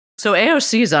So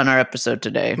AOC is on our episode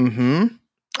today. Mm-hmm.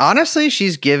 Honestly,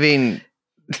 she's giving...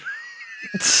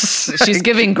 She's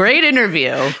giving great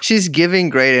interview. She's giving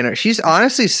great interview. She's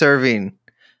honestly serving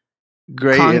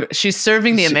great... she's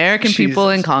serving the American people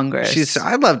in Congress.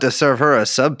 I'd love to serve her a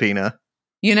subpoena.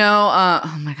 You know,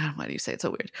 oh my God, why do you say it so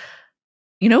weird?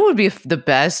 You know what would be the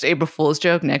best April Fool's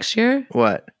joke next year?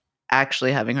 What?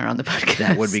 Actually having her on the podcast.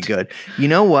 That would be good. You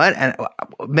know what? And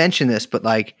mention this, but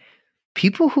like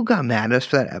people who got mad at us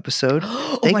for that episode,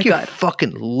 thank you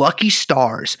fucking lucky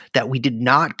stars that we did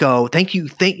not go. Thank you.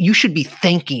 You should be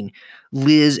thanking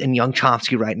Liz and Young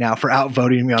Chomsky right now for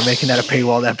outvoting me on making that a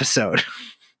paywalled episode.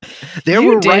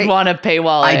 You did want to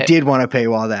paywall it. I did want to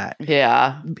paywall that.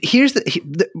 Yeah. Here's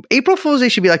the April Fool's Day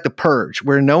should be like the Purge,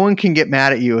 where no one can get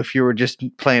mad at you if you were just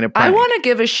playing a prank. I want to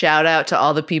give a shout out to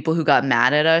all the people who got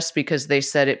mad at us because they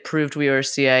said it proved we were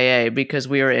CIA because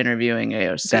we were interviewing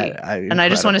AOC. And I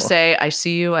just want to say, I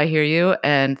see you, I hear you,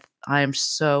 and I am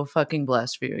so fucking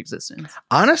blessed for your existence.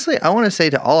 Honestly, I want to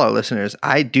say to all our listeners,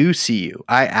 I do see you.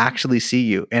 I actually see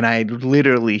you, and I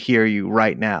literally hear you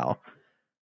right now.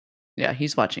 Yeah,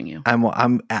 he's watching you.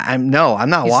 I'm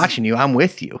not watching you. I'm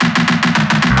with you. Jeffrey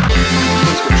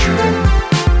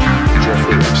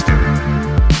Epstein.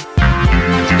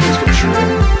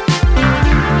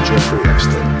 Jeffrey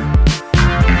Epstein.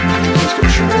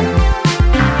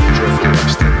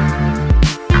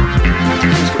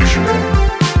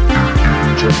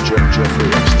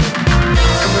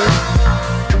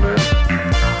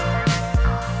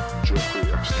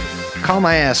 Call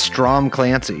my ass Strom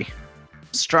Clancy.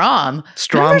 Strom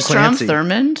Clancy.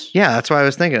 Thurmond? Yeah, that's why I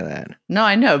was thinking of that. No,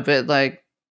 I know, but like,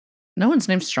 no one's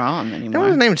named Strom anymore. No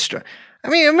one's named Strom. I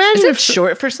mean, imagine is it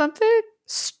short for something?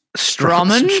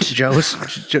 Stromond?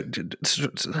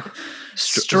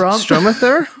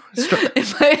 Stromather? In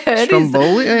my head,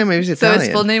 Stromboli? Yeah, maybe he's Italian. So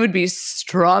his full name would be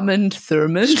Stromond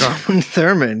Thurmond. Stromond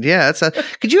Thurmond. Yeah,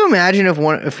 could you imagine if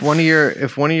one of your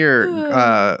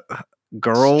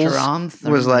girls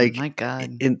was like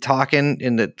talking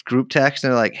in the group text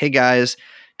and they're like, hey guys,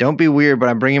 don't be weird, but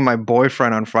I'm bringing my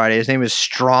boyfriend on Friday. His name is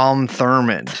Strom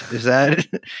Thurmond. Is that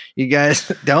you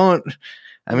guys don't?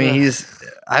 I mean, he's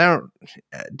a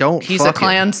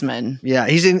Klansman. Yeah,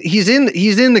 he's in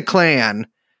the Klan,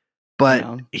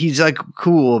 but he's like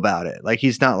cool about it. Like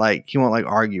he's not like he won't like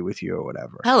argue with you or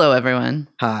whatever. Hello, everyone.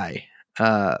 Hi.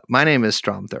 My name is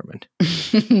Strom Thurmond.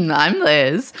 I'm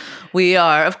Liz. We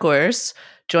are, of course,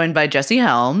 joined by Jesse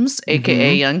Helms,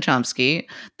 aka Young Chomsky.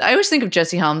 I always think of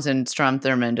Jesse Helms and Strom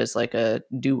Thurmond as like a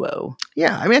duo.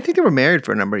 Yeah, I mean, I think they were married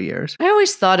for a number of years. I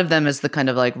always thought of them as the kind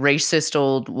of like racist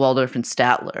old Waldorf and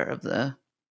Statler of the,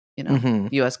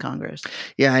 U.S. Congress.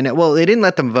 Yeah, I know. Well, they didn't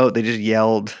let them vote. They just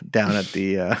yelled down at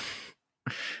the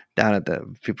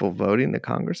people voting, the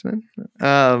congressmen.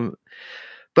 But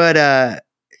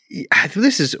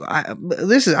this is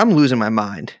I'm losing my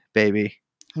mind, baby.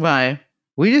 Why?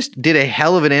 We just did a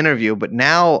hell of an interview, but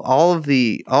now all of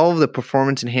the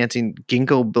performance enhancing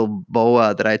ginkgo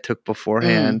biloba that I took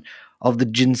beforehand, all of the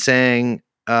ginseng,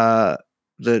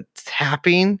 the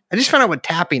tapping. I just found out what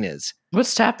tapping is.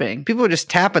 What's tapping? People are just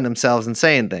tapping themselves and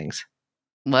saying things.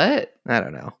 What? I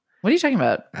don't know. What are you talking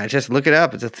about? I just look it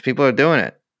up. It's just people are doing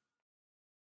it.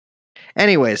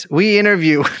 Anyways, we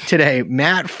interview today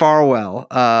Matt Farwell,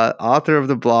 author of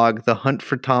the blog The Hunt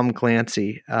for Tom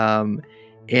Clancy. Check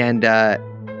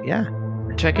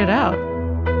it out.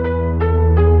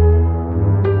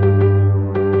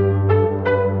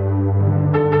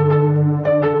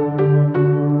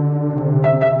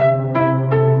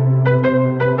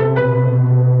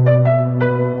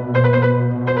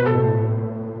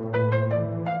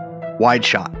 Wide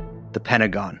shot, the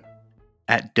Pentagon,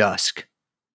 at dusk.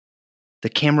 The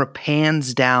camera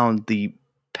pans down the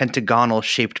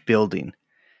pentagonal-shaped building,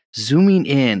 zooming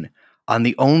in on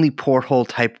the only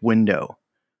porthole-type window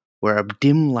where a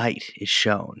dim light is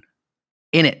shown.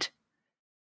 In it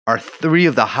are three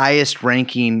of the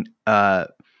highest-ranking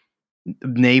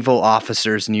naval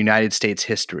officers in United States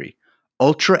history.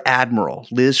 Ultra Admiral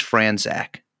Liz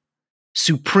Franzak,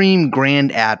 Supreme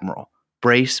Grand Admiral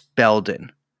Brace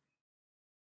Belden,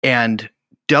 and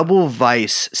Double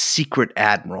Vice Secret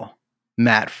Admiral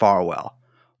Matt Farwell.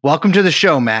 Welcome to the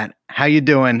show, Matt. How you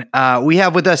doing? We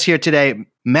have with us here today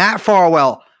Matt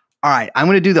Farwell. All right, I'm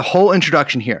going to do the whole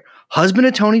introduction here. Husband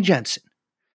of Tony Jensen,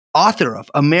 author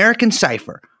of American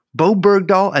Cipher, Bo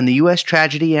Bergdahl and the U.S.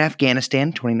 Tragedy in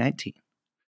Afghanistan, 2019.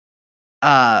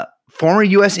 Former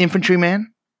U.S.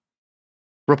 infantryman,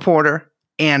 reporter,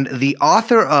 and the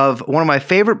author of one of my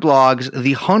favorite blogs,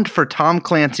 The Hunt for Tom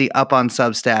Clancy, up on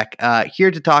Substack.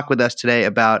 Here to talk with us today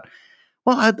about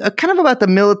Well, kind of about the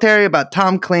military, about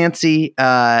Tom Clancy,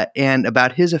 and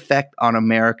about his effect on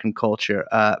American culture.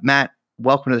 Matt,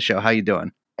 welcome to the show. How you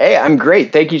doing? Hey, I'm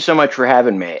great. Thank you so much for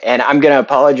having me. And I'm going to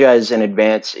apologize in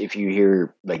advance if you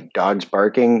hear like dogs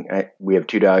barking. We have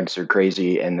 2 dogs. They're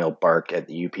crazy, and they'll bark at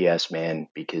the UPS man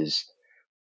because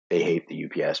they hate the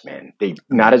UPS man. They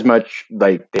not as much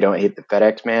like they don't hate the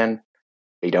FedEx man.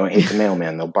 They don't hate the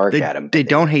mailman. They'll bark at him. They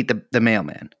don't hate the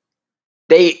mailman.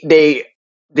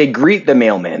 They greet the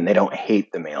mailman. They don't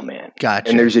hate the mailman. Gotcha.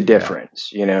 And there's a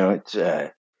difference, you know. It's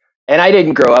and I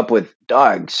didn't grow up with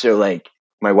dogs, so like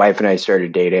my wife and I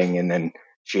started dating, and then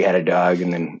she had a dog,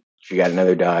 and then she got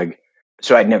another dog.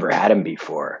 So I'd never had him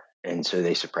before, and so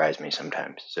they surprise me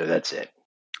sometimes. So that's it.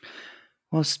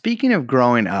 Well, speaking of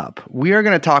growing up, we are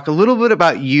going to talk a little bit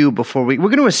about you before we're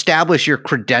going to establish your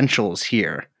credentials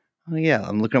here. Oh yeah,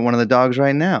 I'm looking at one of the dogs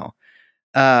right now.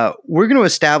 We're going to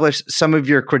establish some of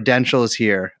your credentials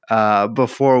here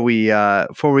before we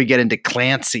get into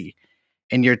Clancy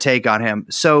and your take on him.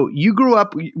 So you grew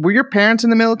up. Were your parents in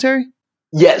the military?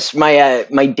 Yes,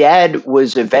 my dad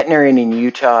was a veterinarian in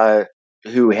Utah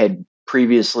who had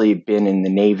previously been in the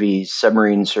Navy's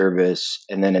submarine service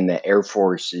and then in the Air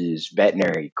Force's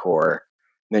veterinary corps.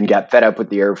 Then got fed up with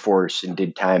the Air Force and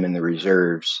did time in the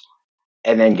reserves,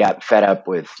 and then got fed up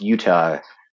with Utah.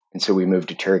 And so we moved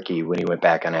to Turkey when he went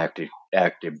back on active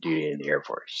duty in the Air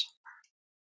Force.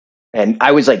 And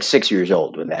I was like 6 years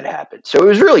old when that happened. So it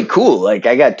was really cool. Like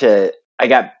I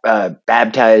got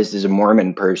baptized as a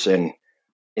Mormon person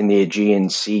in the Aegean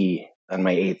Sea on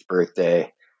my 8th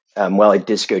birthday. While a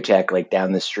discotheque like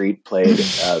down the street played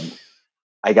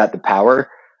I Got the Power.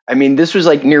 I mean, this was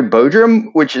like near Bodrum,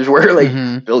 which is where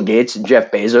like Bill Gates and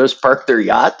Jeff Bezos parked their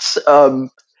yachts.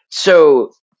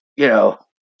 So, you know,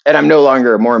 and I'm no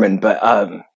longer a Mormon, but,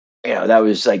 you know, that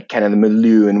was like kind of the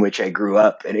milieu in which I grew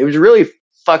up. And it was really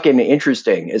fucking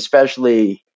interesting,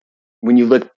 especially when you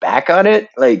look back on it.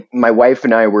 Like my wife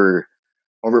and I were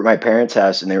over at my parents'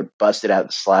 house and they were busted out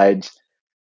the slides.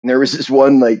 And there was this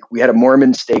one, like we had a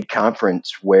Mormon state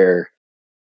conference where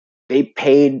they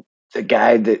paid the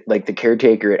guy that like the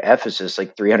caretaker at Ephesus,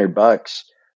 like $300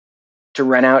 to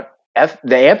rent out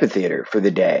the amphitheater for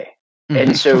the day.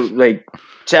 And so like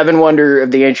 7 Wonder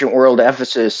of the Ancient World,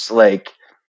 Ephesus, like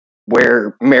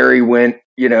where Mary went,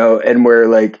 you know, and where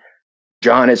like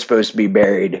John is supposed to be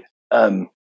buried.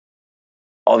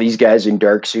 All these guys in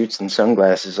dark suits and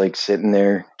sunglasses, like sitting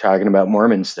there talking about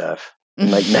Mormon stuff in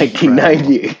like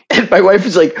 1990. And my wife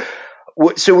was like,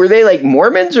 so were they like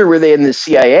Mormons or were they in the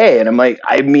CIA? And I'm like,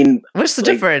 I mean, what's the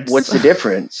difference? What's the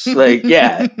difference? Like,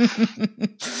 yeah.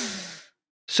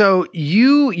 So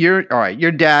you're all right.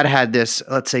 Your dad had this,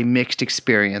 let's say, mixed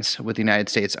experience with the United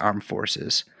States Armed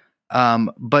Forces,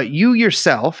 but you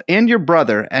yourself and your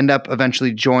brother end up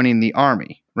eventually joining the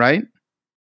Army, right?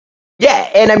 Yeah,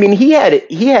 and I mean, he had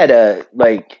a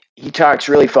like he talks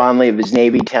really fondly of his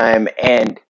Navy time,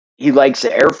 and he likes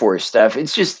the Air Force stuff.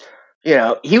 It's just, you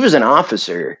know, he was an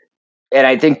officer, and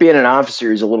I think being an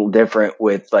officer is a little different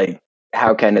with like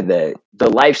how kind of the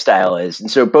lifestyle is. And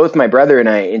so both my brother and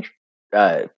I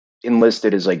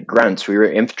enlisted as like grunts. We were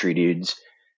infantry dudes.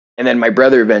 And then my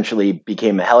brother eventually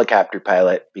became a helicopter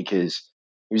pilot because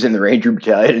he was in the Ranger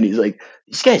Battalion, and he's like,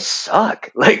 these guys suck.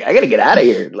 Like, I got to get out of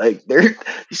here. Like,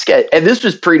 these guys, and this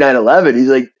was pre 9/11. He's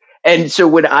like, and so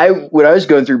when I was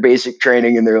going through basic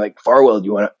training and they're like, Farwell, do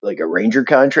you want like a Ranger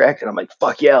contract? And I'm like,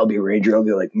 fuck yeah, I'll be a Ranger. I'll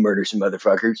go like murder some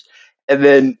motherfuckers. And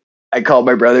then I called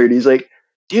my brother and he's like,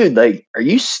 dude, like, are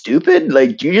you stupid?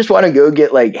 Like, do you just want to go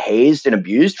get like hazed and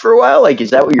abused for a while? Like,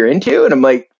 is that what you're into? And I'm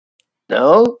like,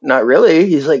 no, not really.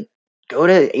 He's like, go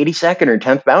to 82nd or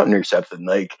 10th Mountain or something.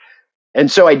 Like, and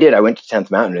so I did. I went to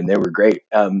 10th Mountain and they were great.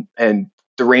 And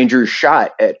the Rangers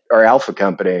shot at our Alpha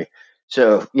company.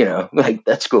 So, you know, like,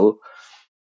 that's cool.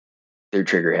 They're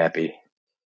trigger happy.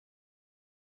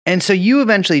 And so you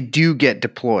eventually do get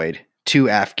deployed to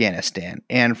Afghanistan.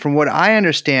 And from what I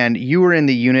understand, you were in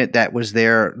the unit that was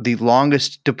there, the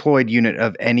longest deployed unit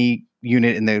of any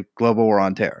unit in the global war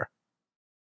on terror.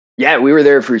 Yeah, we were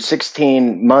there for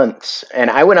 16 months. And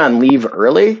I went on leave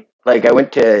early. Like, I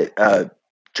went to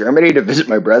Germany to visit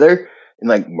my brother in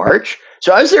like March.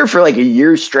 So I was there for like a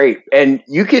year straight. And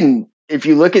you can, if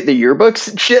you look at the yearbooks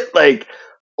and shit, like,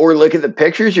 or look at the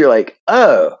pictures, you're like,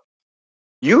 oh,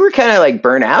 you were kind of like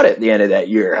burnt out at the end of that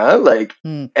year, huh? Like,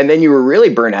 and then you were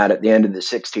really burnt out at the end of the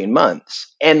 16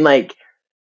 months. And like,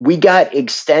 we got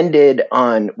extended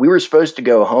on, we were supposed to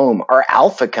go home. Our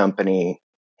Alpha company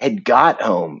had got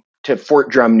home to Fort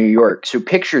Drum, New York. So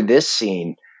picture this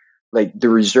scene, like the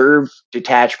reserve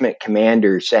detachment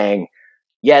commander saying,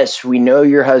 yes, we know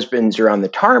your husbands are on the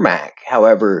tarmac.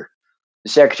 However, the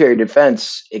Secretary of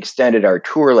Defense extended our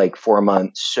tour like 4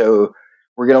 months. So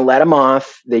we're going to let them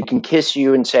off. They can kiss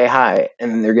you and say hi,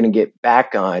 and then they're going to get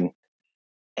back on.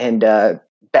 And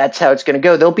that's how it's going to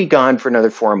go. They'll be gone for another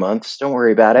 4 months. Don't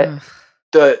worry about it.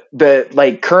 The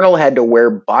like colonel had to wear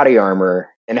body armor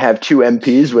and have 2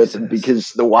 MPs with him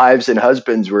because the wives and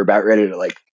husbands were about ready to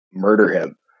like murder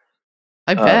him.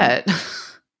 I bet.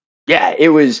 Yeah, it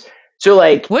was. So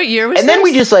like, what year was and this? Then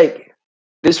we just like,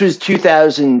 this was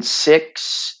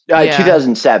 2006,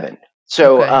 2007.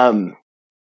 So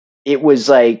it was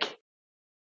like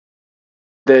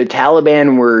the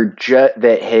Taliban were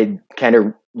that had kind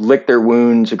of licked their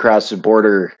wounds across the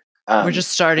border. We're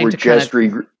just starting to just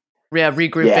regrouping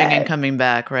and coming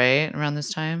back, right? Around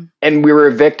this time. And we were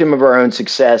a victim of our own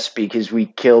success because we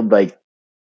killed like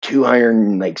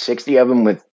 260 of them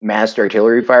with massed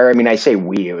artillery fire. I mean, I say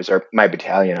we, it was my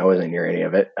battalion. I wasn't near any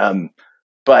of it.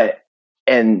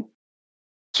 And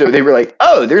so they were like,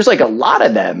 oh, there's like a lot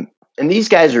of them and these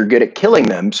guys are good at killing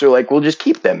them. So like, we'll just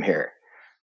keep them here.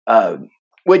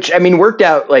 Which I mean, worked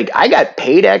out. Like I got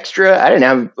paid extra. I didn't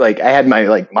have I had my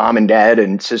like mom and dad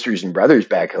and sisters and brothers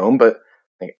back home, but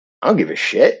like, I don't give a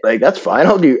shit. Like that's fine.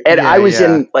 I'll do. And I was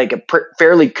in like a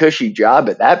fairly cushy job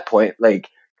at that point, like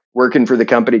working for the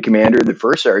company commander, the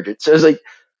first sergeant. So I was like,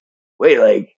 wait,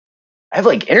 like I have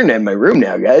like internet in my room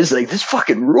now, guys. Like this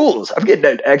fucking rules. I'm getting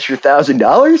an extra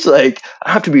 $1,000. Like I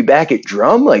don't have to be back at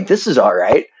drum. Like this is all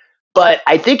right. But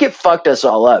I think it fucked us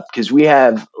all up because we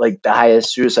have like the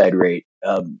highest suicide rate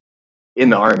in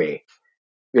the Army.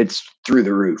 It's through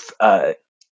the roof.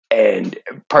 And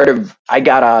I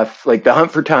got off like the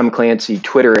Hunt for Tom Clancy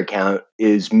Twitter account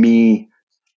is me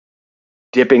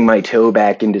dipping my toe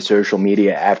back into social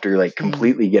media after like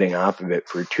completely getting off of it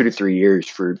for 2 to 3 years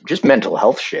for just mental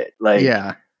health shit. Like,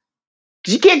 yeah,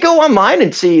 because you can't go online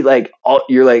and see like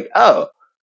you're like, oh,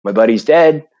 my buddy's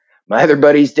dead, my other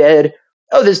buddy's dead.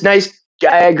 Oh, this nice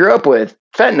guy I grew up with,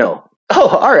 fentanyl. Oh,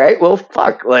 all right, well,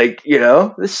 fuck, like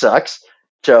this sucks.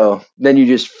 So then you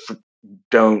just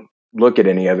don't look at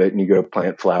any of it, and you go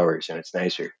plant flowers, and it's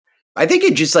nicer. I think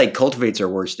it just like cultivates our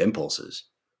worst impulses.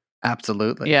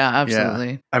 Absolutely. Yeah,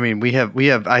 absolutely. Yeah. I mean, we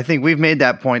have. I think we've made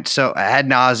that point so ad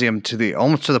nauseum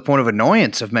almost to the point of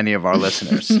annoyance of many of our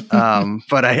listeners.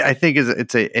 But I think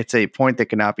it's a point that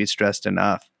cannot be stressed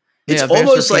enough. It's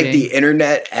almost like the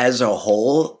internet as a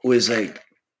whole was like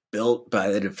built by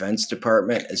the Defense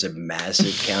Department as a massive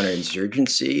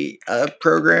counterinsurgency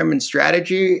program and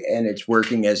strategy, and it's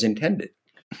working as intended.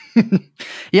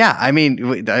 Yeah, I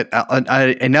mean,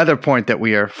 another point that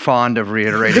we are fond of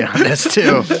reiterating on this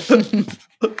too.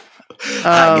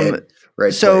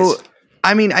 Right. So, place.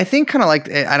 I mean, I think kind of like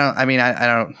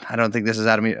I don't think this is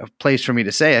out of a place for me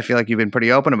to say. I feel like you've been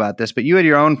pretty open about this, but you had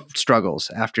your own struggles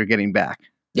after getting back.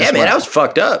 Yeah, man, I was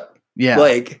fucked up. Yeah,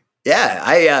 like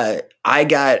I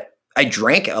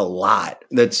drank a lot.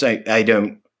 That's I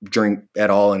don't drink at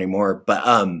all anymore. But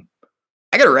I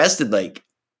got arrested like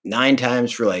 9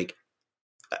 times for like,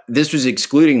 this was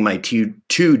excluding my two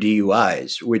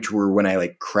DUIs, which were when I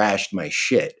like crashed my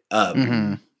shit.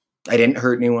 I didn't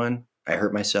hurt anyone. I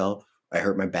hurt myself. I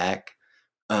hurt my back.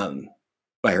 I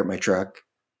hurt my truck.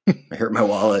 I hurt my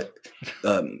wallet.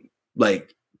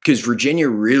 Because Virginia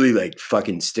really like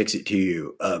fucking sticks it to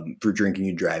you for drinking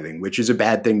and driving, which is a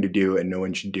bad thing to do, and no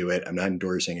one should do it. I'm not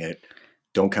endorsing it.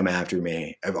 Don't come after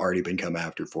me. I've already been come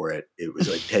after for it. It was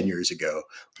like 10 years ago.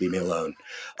 Leave me alone.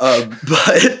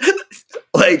 But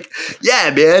like, yeah,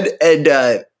 man.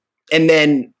 And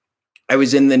then I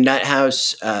was in the Nut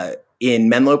House in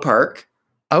Menlo Park.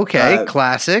 Okay,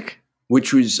 classic.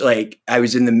 Which was like, I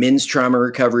was in the men's trauma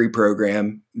recovery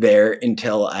program there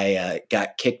until I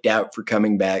got kicked out for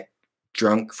coming back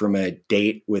drunk from a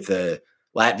date with a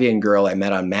Latvian girl I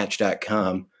met on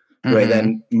Match.com, who I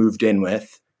then moved in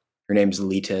with. Her name's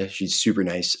Alita. She's super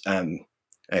nice.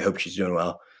 I hope she's doing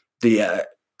well.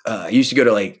 I used to go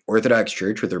to like Orthodox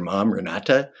church with her mom,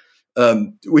 Renata,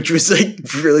 which was like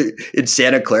really in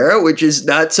Santa Clara, which is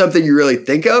not something you really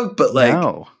think of, but like,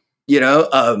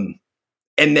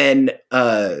 and then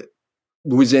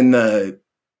was in the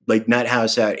like Nut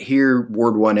House out here,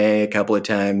 Ward 1A a couple of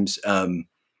times.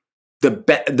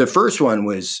 The first one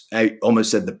was, I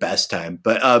almost said the best time,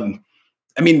 but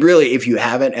I mean, really, if you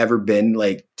haven't ever been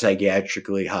like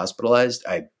psychiatrically hospitalized,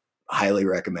 I highly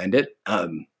recommend it.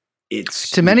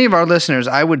 It's to many of our listeners,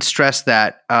 I would stress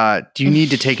that you need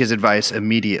to take his advice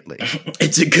immediately.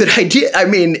 It's a good idea. I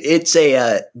mean, it's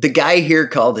the guy here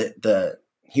called it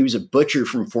he was a butcher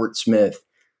from Fort Smith,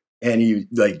 and he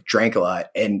like drank a lot,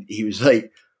 and he was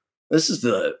like, this is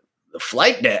the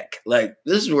flight deck. Like,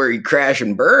 this is where you crash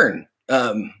and burn.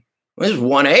 this is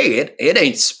 1A. It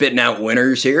ain't spitting out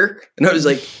winners here. And I was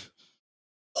like,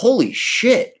 holy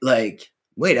shit. Like,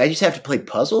 wait, I just have to play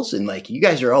puzzles? And like, you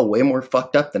guys are all way more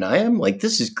fucked up than I am? Like,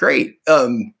 this is great.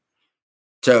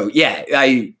 So yeah,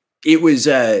 it was,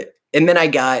 and then I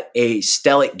got a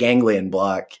stellate ganglion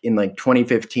block in like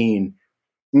 2015,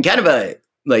 and kind of a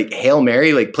like Hail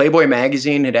Mary. Like Playboy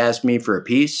magazine had asked me for a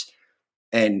piece,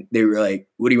 and they were like,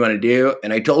 what do you want to do?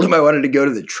 And I told them I wanted to go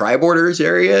to the Tri-Borders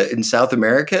area in South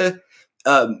America.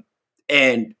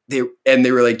 And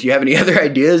they were like, do you have any other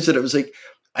ideas? And I was like,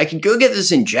 I could go get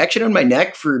this injection on my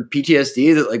neck for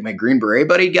PTSD that like my Green Beret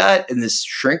buddy got and this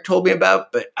shrink told me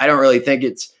about, but I don't really think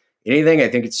it's anything. I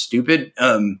think it's stupid.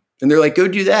 And they're like, go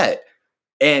do that.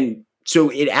 And so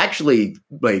it actually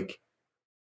like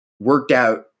worked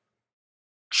out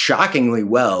shockingly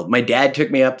well. My dad took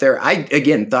me up there. I,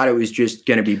 again, thought it was just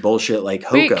going to be bullshit like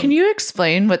hokum. Wait, can you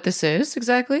explain what this is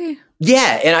exactly?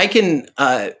 Yeah, and I can,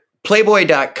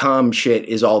 Playboy.com shit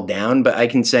is all down, but I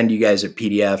can send you guys a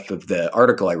PDF of the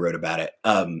article I wrote about it.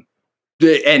 And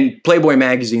Playboy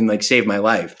magazine like saved my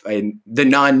life. The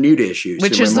non-nude issues,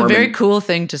 which is a very cool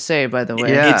thing to say, by the way.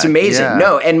 Yeah, it's amazing. Yeah.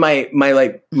 No, and my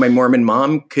Mormon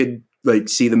mom could like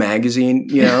see the magazine,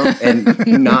 you know, and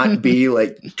not be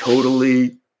like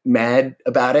totally mad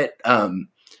about it.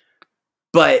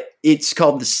 But it's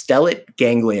called the stellate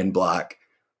ganglion block.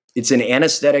 It's an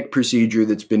anesthetic procedure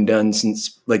that's been done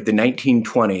since like the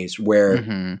 1920s, where,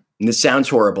 and this sounds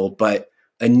horrible, but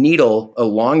a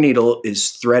long needle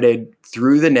is threaded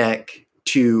through the neck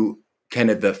to kind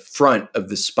of the front of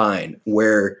the spine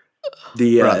where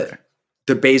the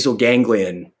basal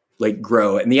ganglion like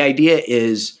grow. And the idea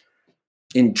is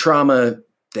in trauma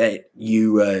that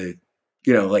you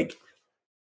know, like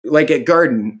a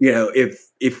garden, you know, if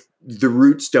the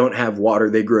roots don't have water,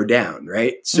 they grow down.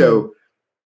 Right. So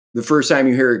the first time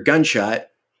you hear a gunshot,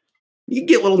 you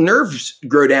get little nerves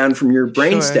grow down from your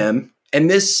brainstem. Sure. And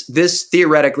this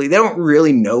theoretically, they don't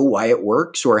really know why it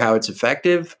works or how it's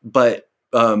effective, but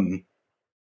they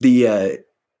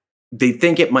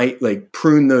think it might like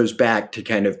prune those back to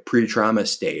kind of pre-trauma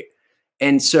state.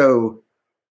 And so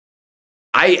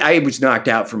I was knocked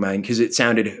out for mine because it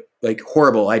sounded like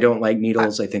horrible. I don't like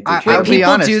needles. I think they're terrible.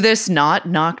 People do this not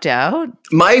knocked out?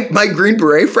 My Green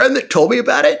Beret friend that told me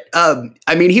about it,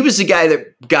 I mean, he was the guy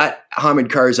that got Hamid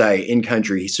Karzai in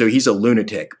country, so he's a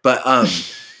lunatic. But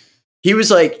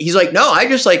he's like, no, I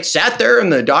just like sat there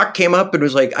and the doc came up and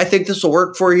was like, I think this will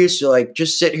work for you. So like,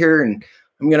 just sit here and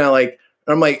I'm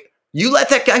like, you let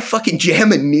that guy fucking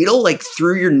jam a needle like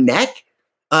through your neck?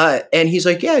 And he's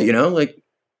like, yeah, you know, like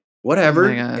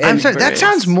whatever. Oh I'm sorry, that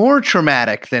sounds more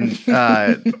traumatic than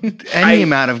any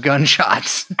amount of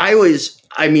gunshots. I was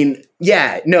like,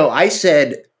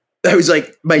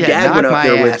 my dad went up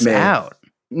there with me.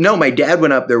 No, my dad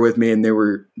went up there with me and they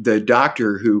were the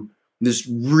doctor this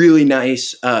really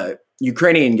nice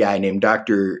Ukrainian guy named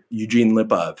Dr. Eugene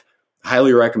Lipov.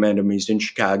 Highly recommend him. He's in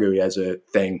Chicago. He has a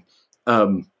thing.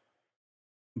 But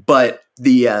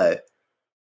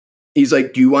he's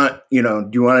like, do you want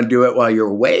to do it while you're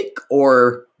awake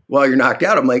or while you're knocked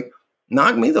out? I'm like,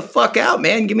 knock me the fuck out,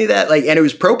 man. Give me that. Like, and it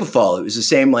was propofol. It was the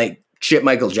same like shit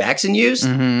Michael Jackson used.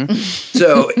 Mm-hmm.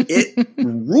 So it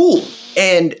ruled.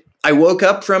 And I woke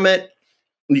up from it.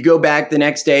 You go back the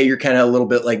next day, you're kind of a little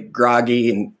bit like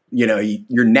groggy and, you know,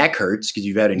 your neck hurts because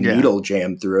you've had a needle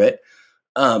jammed through it.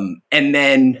 And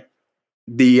then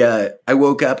I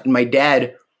woke up and my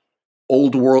dad,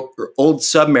 old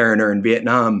submariner in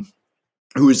Vietnam,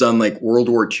 who was on like World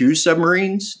War II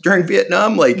submarines during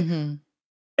Vietnam. Like, and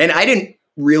I didn't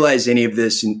realize any of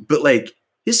this, but like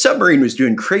his submarine was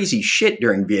doing crazy shit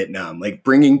during Vietnam, like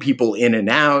bringing people in and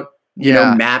out, you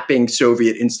know, mapping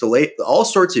Soviet installation, all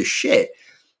sorts of shit.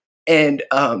 And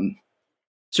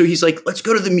so he's like, let's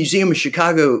go to the Museum of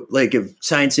Chicago, like of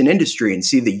Science and Industry and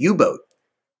see the U-boat.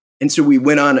 And so we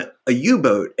went on a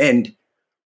U-boat, and if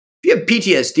you have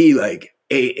PTSD, like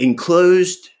a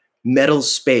enclosed metal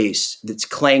space that's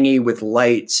clangy with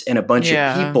lights and a bunch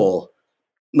of people,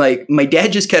 like my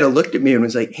dad just kind of looked at me and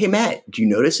was like, hey, Matt, do you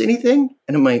notice anything?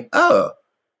 And I'm like, oh,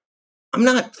 I'm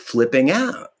not flipping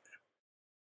out.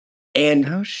 And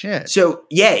oh shit. So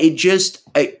yeah, it just,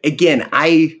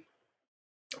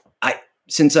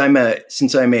 since I'm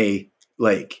a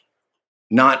like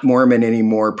not Mormon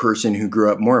anymore person who grew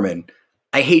up Mormon,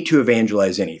 I hate to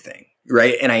evangelize anything,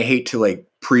 right? And I hate to like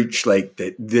preach like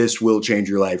that this will change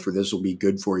your life or this will be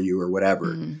good for you or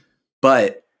whatever.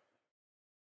 But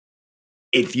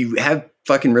if you have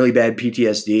fucking really bad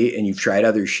PTSD and you've tried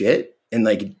other shit and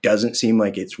like it doesn't seem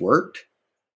like it's worked,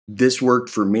 this worked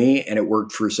for me and it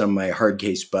worked for some of my hard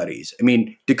case buddies. I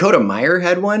mean, Dakota Meyer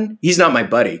had one. He's not my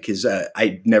buddy because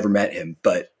I never met him,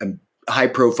 but high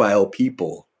profile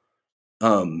people,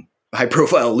 high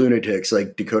profile lunatics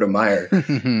like Dakota Meyer.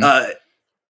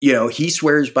 He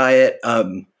swears by it.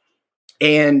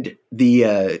 And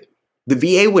the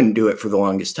VA wouldn't do it for the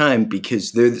longest time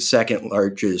because they're the second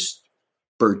largest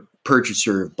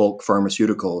purchaser of bulk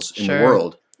pharmaceuticals in the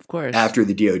world, of course, after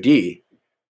the DoD.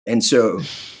 And so,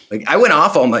 like, I went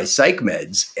off all my psych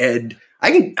meds, and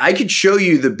I could show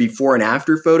you the before and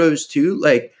after photos too.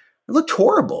 Like, it looked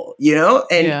horrible,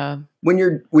 And when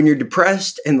you're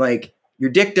depressed and like your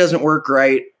dick doesn't work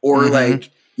right, or or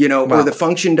the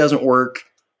function doesn't work,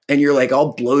 and you're like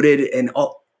all bloated and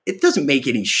all, it doesn't make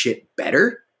any shit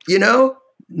better, No,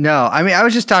 I mean, I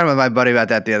was just talking with my buddy about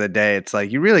that the other day. It's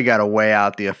like, you really got to weigh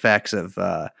out the effects of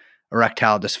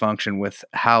erectile dysfunction with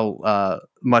how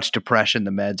much depression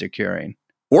the meds are curing.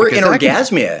 Or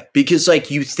anorgasmia, because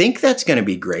like you think that's going to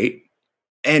be great.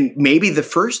 And maybe the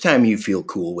first time you feel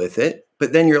cool with it,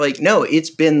 but then you're like, no,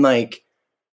 it's been like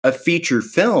a feature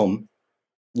film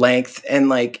length and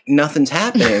like nothing's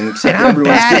happening. Except and I'm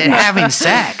bad at having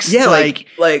sex. Yeah.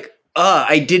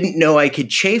 I didn't know I could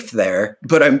chafe there,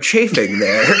 but I'm chafing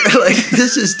there. Like,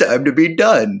 this is time to be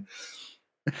done.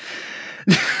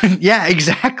 Yeah,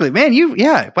 exactly, man.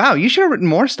 Wow. You should have written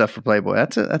more stuff for Playboy.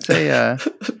 That's a.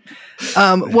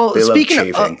 Well,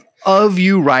 speaking of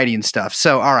you writing stuff,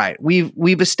 so all right,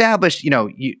 we've established.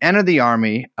 You entered the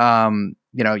Army.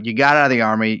 You got out of the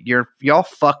Army. Y'all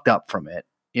fucked up from it.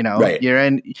 Right.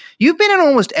 You've been in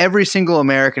almost every single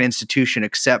American institution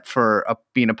except for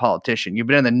being a politician. You've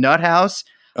been in the Nut House.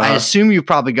 I assume you've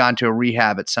probably gone to a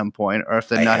rehab at some point, or if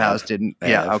the Nut House didn't.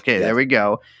 There we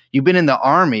go. You've been in the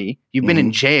Army. You've been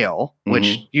in jail,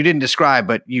 which you didn't describe,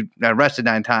 but you arrested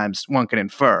 9 times. One can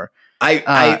infer.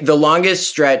 The longest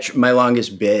stretch, my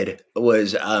longest bid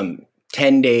was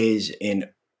 10 days in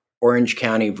Orange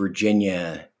County,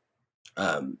 Virginia,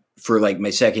 for like my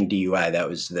second DUI. That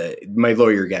was my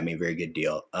lawyer got me a very good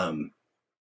deal.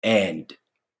 And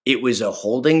it was a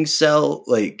holding cell.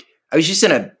 Like, I was just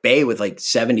in a bay with like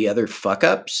 70 other fuck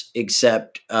ups,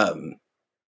 except,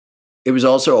 it was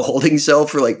also a holding cell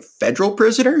for like federal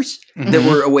prisoners that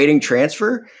were awaiting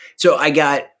transfer. So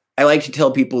I like to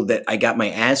tell people that I got my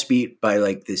ass beat by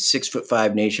like this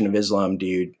 6'5" Nation of Islam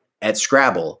dude at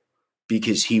Scrabble,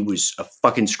 because he was a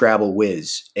fucking Scrabble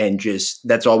whiz. And just,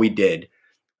 that's all we did.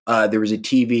 There was a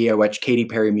TV. I watched Katy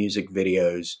Perry music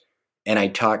videos, and I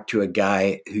talked to a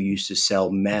guy who used to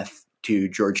sell meth to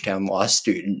Georgetown law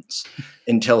students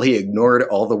until he ignored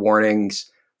all the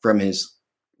warnings from his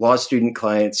law student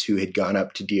clients who had gone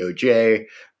up to DOJ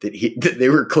that they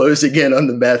were closing in on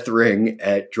the meth ring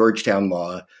at Georgetown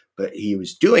Law, but he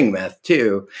was doing meth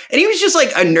too. And he was just like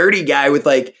a nerdy guy with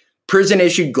like prison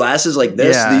issued glasses like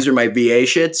this. Yeah. These are my VA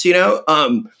shits,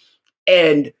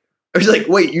 and I was like,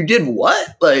 wait, you did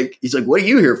what? Like, he's like, what are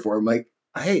you here for? I'm like,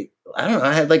 I don't know.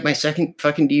 I had like my second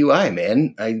fucking DUI,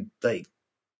 man. I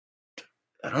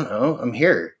don't know. I'm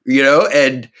here,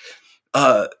 And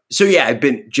so yeah,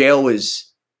 jail was,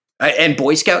 and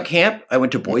Boy Scout camp. I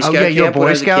went to Boy Scout camp. You're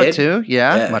Boy Scout too.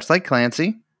 Yeah, much like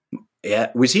Clancy.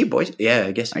 Yeah, was he Boy? Yeah,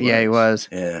 I guess. He was.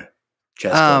 Yeah,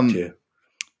 chest club too.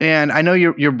 And I know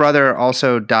your brother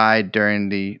also died during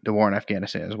the war in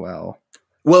Afghanistan as well.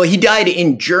 Well, he died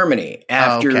in Germany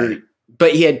after,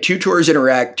 but he had 2 tours in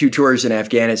Iraq, 2 tours in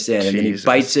Afghanistan, and then he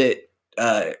bites it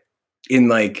in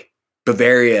like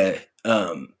Bavaria,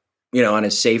 on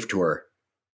a safe tour.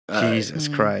 Jesus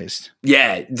Christ.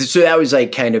 Yeah. So that was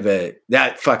like kind of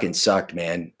that fucking sucked,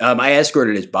 man. I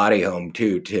escorted his body home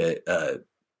too, to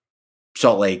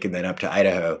Salt Lake and then up to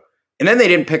Idaho. And then they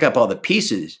didn't pick up all the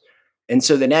pieces. And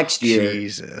so the next year,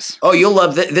 Jesus. Oh, you'll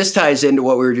love this ties into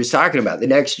what we were just talking about. The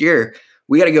next year,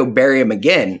 we got to go bury him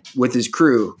again with his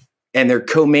crew and their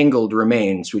commingled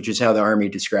remains, which is how the Army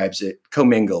describes it.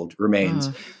 Commingled remains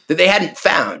that they hadn't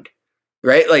found.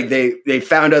 Right? Like they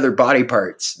found other body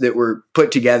parts that were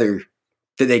put together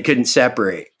that they couldn't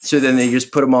separate. So then they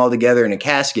just put them all together in a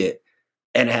casket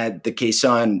and had the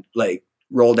caisson like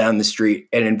roll down the street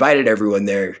and invited everyone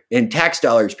there, and tax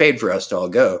dollars paid for us to all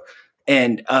go.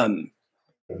 And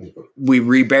we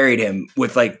reburied him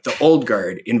with like the old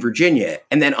guard in Virginia.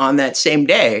 And then on that same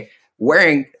day,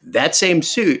 wearing that same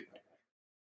suit,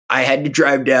 I had to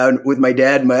drive down with my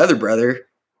dad and my other brother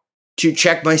to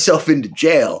check myself into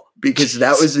jail, because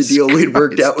that was the deal we'd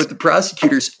worked out with the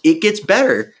prosecutors. It gets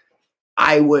better.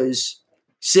 I was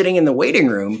sitting in the waiting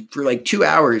room for like 2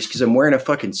 hours because I'm wearing a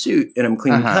fucking suit and I'm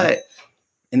clean cut,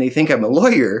 and they think I'm a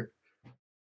lawyer.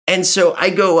 And so I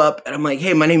go up and I'm like,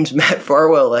 hey, my name's Matt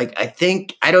Farwell. Like,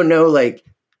 I don't know, like,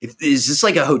 is this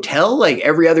like a hotel? Like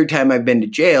every other time I've been to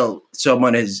jail,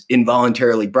 someone has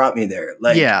involuntarily brought me there.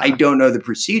 Like, I don't know the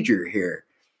procedure here.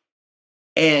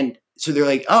 And so they're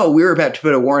like, oh, we were about to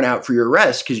put a warrant out for your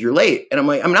arrest because you're late. And I'm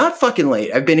like, I'm not fucking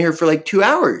late. I've been here for like 2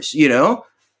 hours, you know?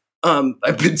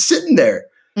 I've been sitting there.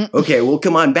 Okay, well,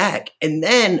 come on back. And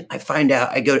then I find out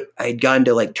I'd gone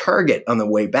to like Target on the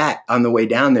way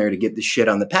down there to get the shit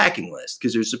on the packing list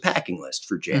because there's a packing list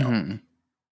for jail. Mm-hmm.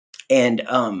 And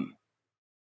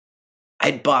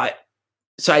I'd bought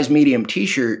size medium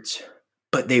t-shirts,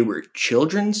 but they were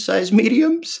children's size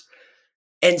mediums.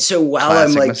 And so while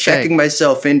I'm like checking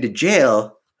myself into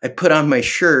jail, I put on my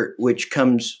shirt, which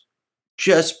comes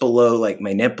just below like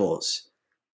my nipples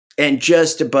and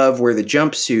just above where the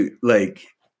jumpsuit like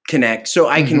connects. So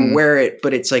I can wear it,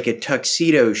 but it's like a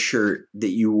tuxedo shirt that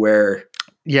you wear.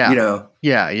 Yeah. You know?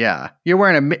 Yeah. You're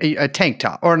wearing a tank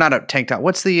top or not a tank top.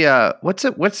 What's a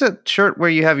shirt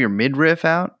where you have your midriff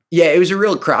out? Yeah. It was a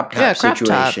real crop top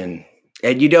situation. Top.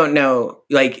 And you don't know,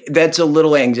 like, that's a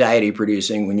little anxiety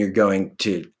producing when you're going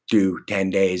to do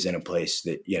 10 days in a place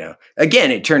that, you know,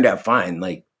 again, it turned out fine.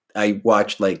 Like, I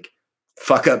watched, like,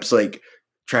 fuck ups, like,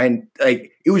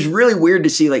 it was really weird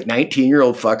to see, like,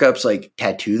 19-year-old fuck ups, like,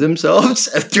 tattoo themselves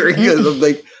during,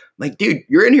 like, dude,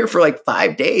 you're in here for, like,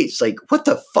 5 days. Like, what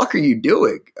the fuck are you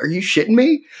doing? Are you shitting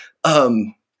me?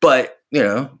 But, you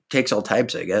know, takes all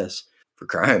types, I guess, for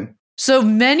crime. So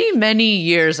many, many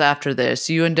years after this,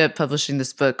 you end up publishing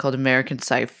this book called American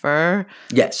Cypher.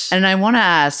 Yes. And I want to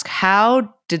ask,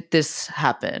 how did this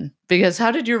happen? Because how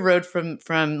did your road from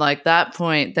like that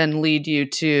point then lead you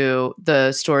to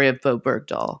the story of Bowe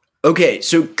Bergdahl? Okay,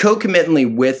 so concomitantly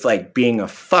with like being a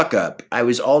fuck up, I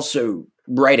was also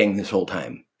writing this whole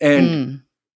time and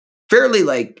fairly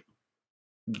like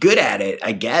good at it,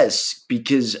 I guess,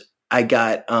 because I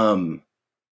got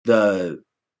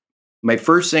my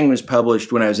first thing was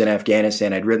published when I was in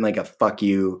Afghanistan. I'd written like a fuck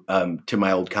you to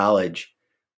my old college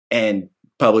and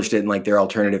published it in like their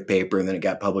alternative paper. And then it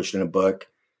got published in a book.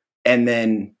 And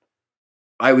then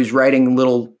I was writing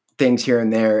little things here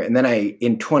and there. And then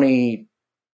in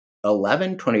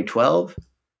 2012,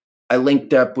 I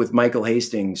linked up with Michael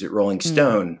Hastings at Rolling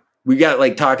Stone. We got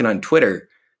like talking on Twitter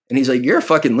and he's like, you're a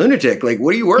fucking lunatic. Like,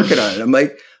 what are you working on? And I'm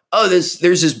like, oh, there's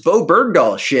this Bowe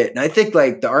Bergdahl shit. And I think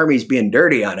like the Army's being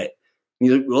dirty on it.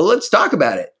 He's like, well, let's talk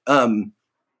about it. And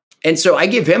so I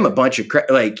give him a bunch of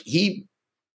credit. Like he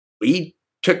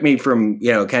took me from,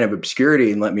 you know, kind of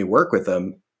obscurity and let me work with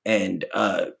him and,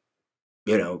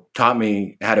 you know, taught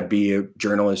me how to be a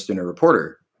journalist and a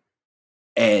reporter.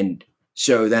 And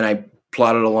so then I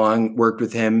plodded along, worked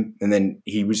with him, and then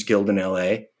he was killed in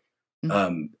LA.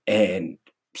 And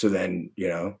so then, you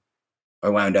know, I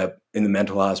wound up in the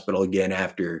mental hospital again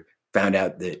after found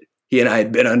out that he and I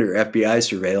had been under FBI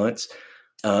surveillance.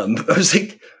 I was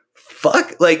like,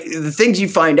 fuck, like the things you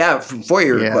find out from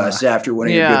FOIA requests after one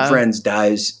of your good friends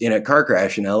dies in a car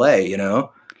crash in LA, you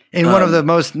know? In one of the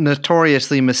most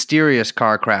notoriously mysterious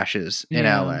car crashes in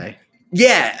LA.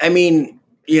 Yeah. I mean,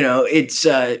 you know, it's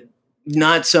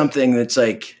not something that's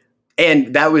like,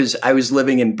 and I was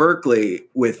living in Berkeley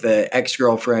with an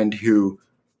ex-girlfriend who,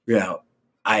 you know,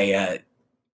 I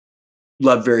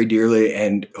love very dearly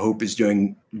and hope is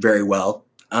doing very well.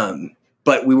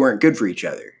 But we weren't good for each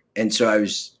other. And so I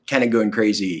was kind of going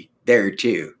crazy there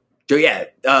too. So yeah.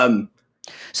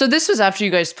 So this was after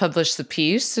you guys published the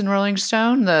piece in Rolling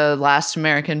Stone, The Last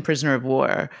American Prisoner of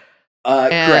War.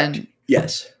 Correct.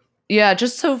 Yes. Yeah.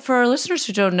 Just so for our listeners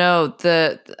who don't know,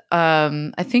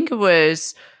 I think it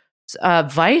was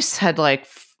Vice had like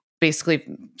basically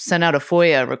sent out a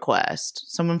FOIA request.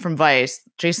 Someone from Vice,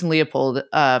 Jason Leopold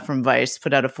from Vice,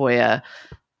 put out a FOIA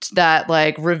that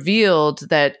like revealed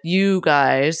that you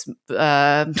guys,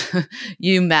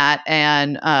 you, Matt,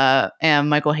 and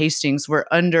Michael Hastings were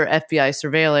under FBI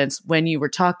surveillance when you were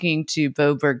talking to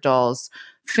Bowe Bergdahl's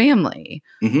family.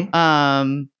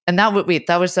 And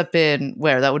that was up in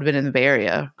where? That would have been in the Bay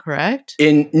Area, correct?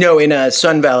 In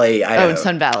Sun Valley, Idaho. Oh, in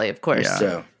Sun Valley, of course. Yeah.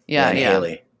 So yeah.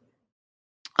 Haley.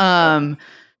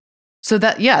 So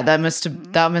that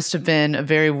must have been a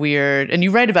very weird, and you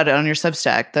write about it on your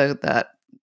Substack,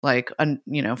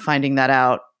 finding that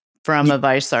out from a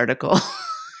Vice article.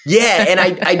 Yeah. And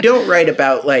I don't write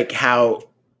about like how,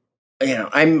 you know,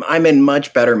 I'm in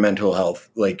much better mental health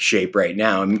like shape right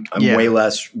now. I'm way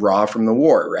less raw from the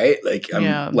war, right? Like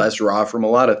I'm less raw from a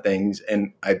lot of things,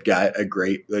 and I've got a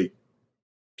great like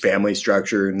family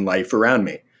structure and life around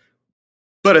me.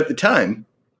 But at the time,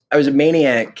 I was a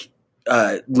maniac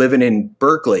living in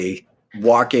Berkeley,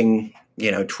 walking,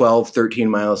 12, 13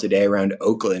 miles a day around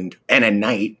Oakland and at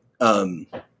night.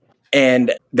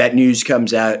 And that news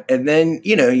comes out. And then,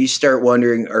 you start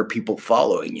wondering, are people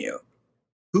following you?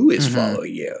 Who is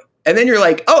following you? And then you're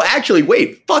like, oh, actually,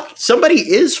 wait, fuck, somebody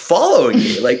is following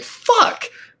me. Like, fuck,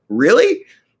 really?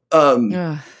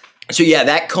 So yeah,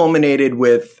 that culminated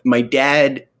with my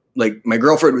dad. Like, my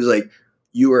girlfriend was like,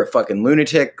 you are a fucking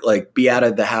lunatic. Like, be out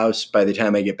of the house by the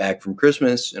time I get back from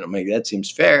Christmas. And I'm like, that seems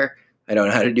fair. I don't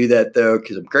know how to do that, though,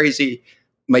 because I'm crazy.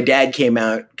 My dad came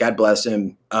out, God bless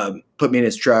him, put me in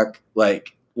his truck,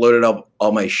 like, loaded up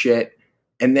all my shit.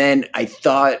 And then I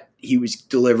thought he was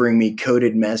delivering me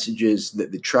coded messages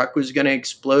that the truck was going to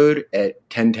explode at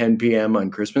 10 p.m.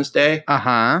 on Christmas Day.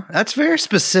 Uh-huh. That's very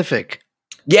specific.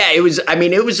 Yeah, it was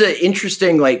an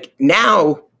interesting, like,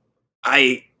 now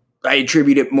I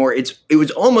attribute it more. It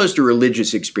was almost a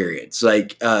religious experience,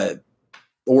 like,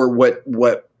 or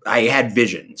what I had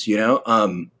visions,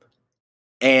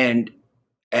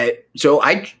 so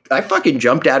I fucking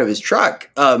jumped out of his truck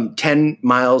 10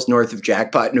 miles north of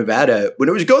Jackpot, Nevada, when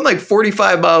it was going like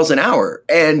 45 miles an hour.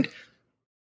 And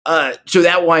so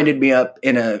that winded me up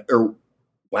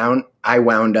I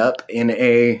wound up in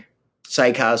a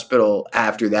psych hospital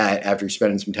after that, after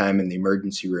spending some time in the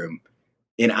emergency room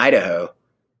in Idaho.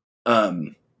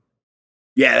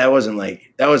 Yeah, that wasn't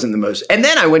the most. And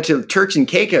then I went to Turks and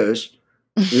Caicos.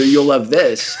 You'll love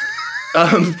this.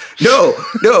 No.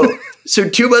 So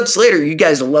 2 months later, you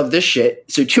guys will love this shit.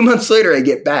 So 2 months later, I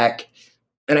get back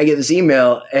and I get this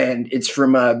email, and it's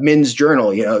from Men's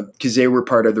Journal, because they were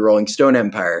part of the Rolling Stone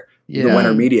empire, the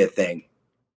Winter Media thing.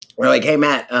 We're like, hey,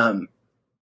 Matt,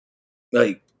 we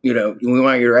want you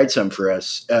to write something for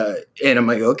us. And I'm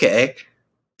like, okay.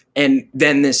 And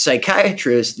then this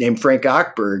psychiatrist named Frank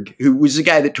Ochberg, who was the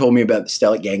guy that told me about the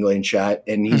stellate ganglion shot,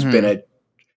 and he's been a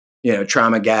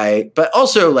trauma guy, but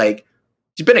also like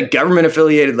he's been a government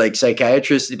affiliated like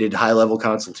psychiatrist that did high level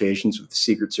consultations with the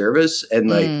Secret Service and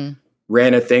like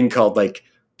ran a thing called like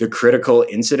the Critical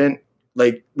Incident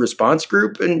like response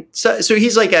group, and so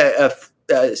he's like a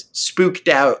spooked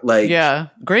out like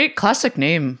great classic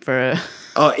name for.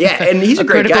 Oh yeah, and he's a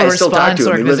great guy. I still talk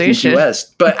to him. He lives in Key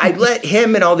West. But I let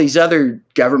him and all these other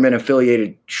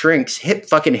government-affiliated shrinks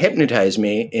fucking hypnotize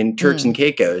me in Turks and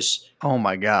Caicos. Oh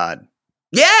my god!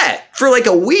 Yeah, for like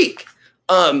a week.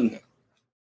 That's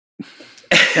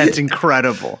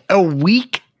incredible. A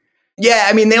week? Yeah,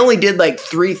 I mean they only did like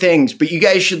 3 things, but you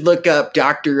guys should look up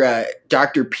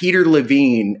Dr. Peter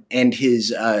Levine and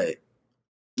his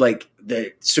like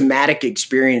the somatic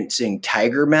experiencing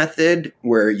tiger method,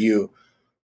 where you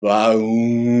out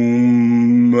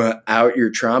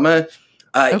your trauma.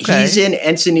 He's in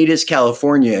Encinitas,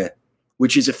 California,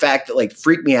 which is a fact that like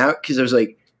freaked me out because I was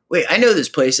like, wait, I know this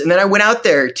place. And then I went out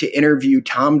there to interview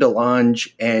Tom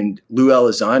DeLonge and Lou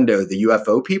Elizondo, the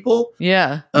UFO people.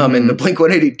 Yeah. And the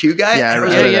Blink-182 guy. Yeah, I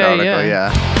read that article,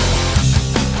 yeah.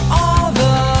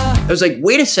 I was like,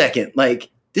 wait a second.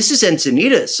 Like, this is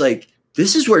Encinitas. Like,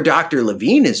 this is where Dr.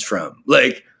 Levine is from.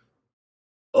 Like,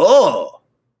 oh.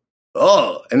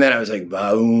 And then I was like,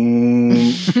 boom.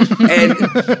 And,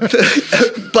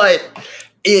 but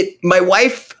my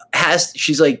wife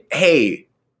she's like, hey,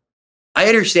 I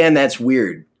understand that's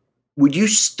weird. Would you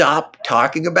stop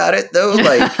talking about it though?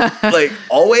 Like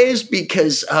always,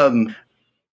 because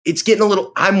it's getting a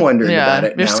little, I'm wondering about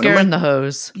it now. You're scaring the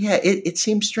hose. Yeah. It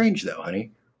seems strange though,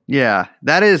 honey. Yeah,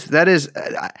 that is,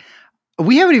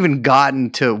 we haven't even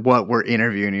gotten to what we're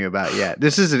interviewing you about yet.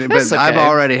 This isn't, but okay.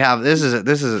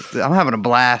 I'm having a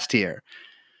blast here.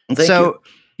 Thank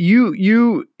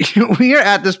you. We are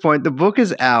at this point, the book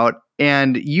is out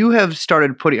and you have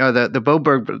started putting, the Bo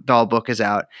Bergdahl book is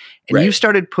out and you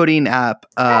started putting up,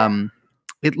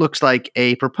 it looks like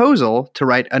a proposal to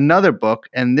write another book.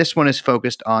 And this one is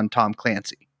focused on Tom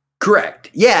Clancy. Correct.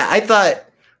 Yeah. I thought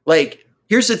like,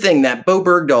 here's the thing, that Bo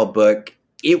Bergdahl book,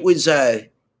 it was,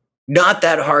 not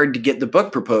that hard to get the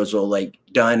book proposal like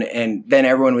done, and then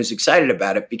everyone was excited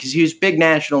about it because he was big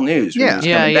national news. When he was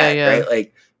coming back, right?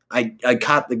 Like I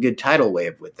caught the good tidal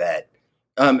wave with that,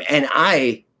 and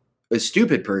I, a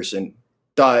stupid person,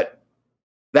 thought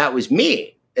that was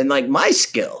me and like my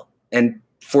skill and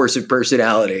force of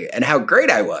personality and how great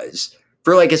I was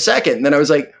for like a second. And then I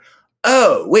was like,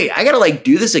 oh wait, I gotta like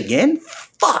do this again?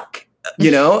 Fuck,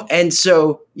 And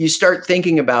so you start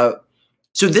thinking about.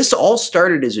 So this all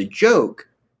started as a joke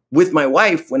with my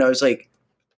wife when I was like,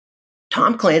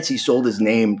 Tom Clancy sold his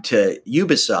name to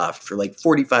Ubisoft for like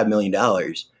 $45 million.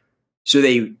 So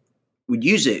they would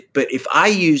use it. But if I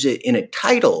use it in a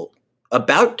title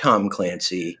about Tom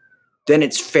Clancy, then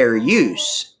it's fair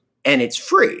use and it's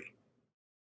free.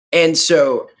 And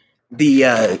so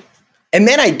and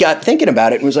then I got thinking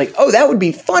about it and was like, oh, that would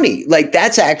be funny. Like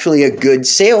that's actually a good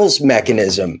sales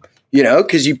mechanism you know,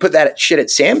 because you put that shit at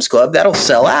Sam's Club, that'll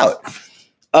sell out.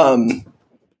 And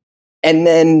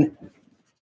then,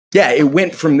 yeah, it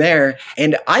went from there.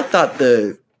 And I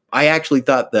actually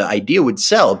thought the idea would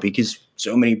sell because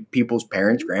so many people's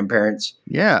parents, grandparents,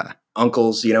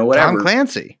 uncles, you know, whatever. Tom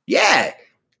Clancy. Yeah,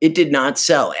 it did not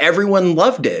sell. Everyone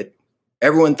loved it.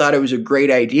 Everyone thought it was a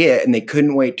great idea, and they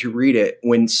couldn't wait to read it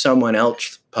when someone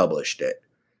else published it.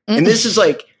 And this is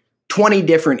like 20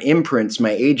 different imprints my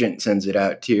agent sends it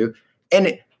out to.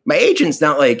 And my agent's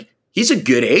not like, he's a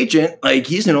good agent. Like,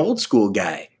 he's an old school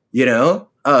guy, you know?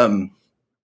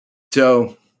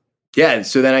 So, yeah,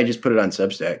 so then I just put it on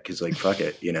Substack because, like, fuck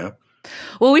it, you know?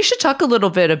 Well, we should talk a little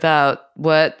bit about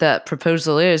what that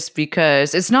proposal is,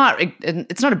 because it's not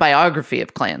a biography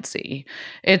of Clancy.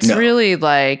 It's really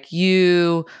like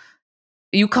you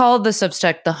called the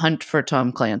Substack The Hunt for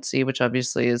Tom Clancy, which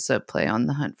obviously is a play on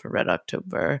The Hunt for Red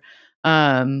October,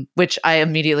 which I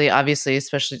immediately, obviously,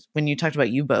 especially when you talked about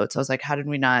U-boats, I was like, how did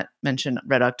we not mention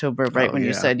Red October when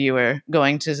you said you were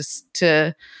going to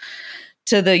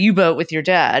the U-boat with your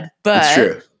dad? But that's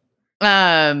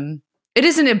true. It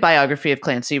isn't a biography of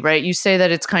Clancy, right? You say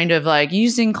that it's kind of like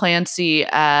using Clancy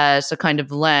as a kind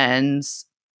of lens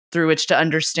through which to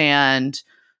understand,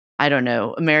 I don't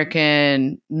know,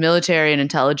 American military and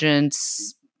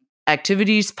intelligence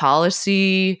activities,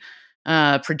 policy,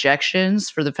 projections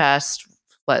for the past,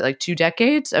 2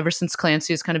 decades, ever since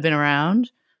Clancy has kind of been around.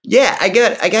 Yeah, I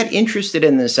got interested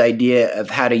in this idea of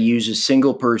how to use a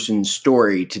single person's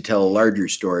story to tell a larger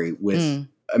story with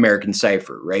American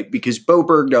Cypher, right? Because Bowe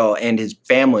Bergdahl and his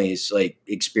family's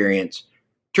experience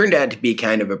turned out to be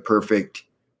kind of a perfect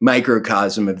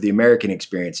microcosm of the American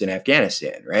experience in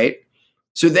Afghanistan, right?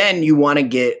 So then you want to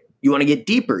get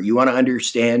deeper. You want to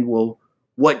understand, well,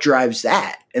 what drives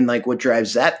that, and what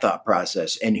drives that thought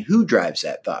process, and who drives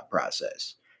that thought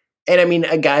process. And I mean,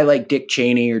 a guy like Dick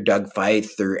Cheney or Doug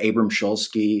Feith or Abram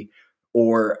Shulsky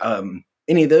or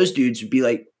any of those dudes would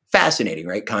be fascinating,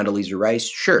 right? Condoleezza Rice,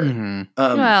 sure. Mm-hmm.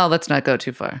 Well, let's not go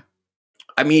too far.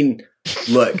 I mean,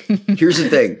 look, here's the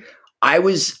thing. I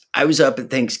was up at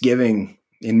Thanksgiving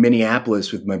in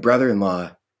Minneapolis with my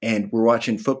brother-in-law, and we're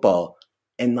watching football,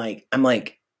 and I'm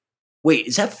like, wait,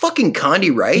 is that fucking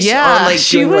Condi Rice? Yeah,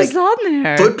 she was on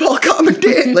there. Football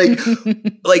commentator,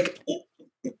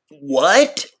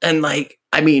 what? And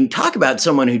I mean, talk about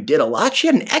someone who did a lot. She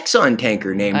had an Exxon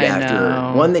tanker named after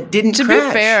her, one that didn't crash. To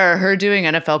be fair, her doing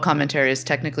NFL commentary is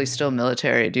technically still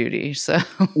military duty. So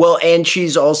well, and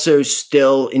she's also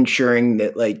still ensuring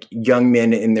that young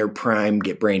men in their prime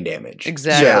get brain damage.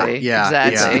 Exactly. Yeah.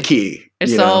 Exactly. It's the key.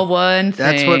 It's all one thing.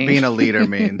 That's what being a leader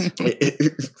means.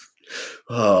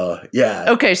 Oh, yeah.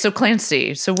 Okay, so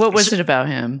Clancy. So what was it about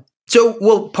him? So,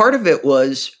 well, part of it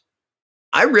was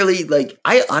I really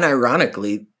I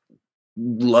unironically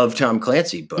love Tom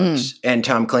Clancy books and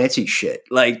Tom Clancy shit.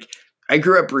 I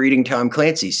grew up reading Tom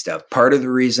Clancy stuff. Part of the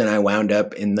reason I wound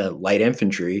up in the light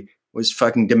infantry was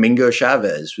fucking Domingo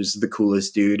Chavez was the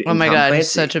coolest dude. Oh my God, Clancy.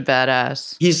 He's such a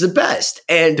badass. He's the best.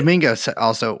 And Domingo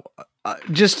also,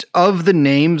 just of the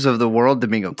names of the world,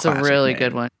 Domingo. It's a really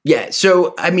good one. Yeah.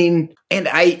 So, I mean, and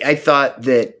I thought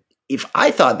that if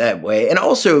I thought that way, and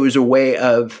also it was a way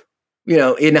of,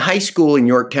 in high school in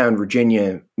Yorktown,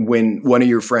 Virginia, when one of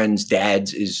your friends'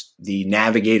 dads is the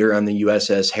navigator on the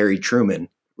USS Harry Truman,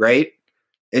 right?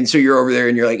 And so you're over there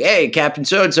and you're like, hey, Captain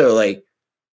So-and-so,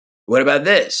 what about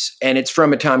this? And it's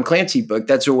from a Tom Clancy book.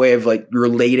 That's a way of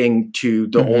relating to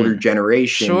the older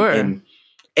generation. Sure.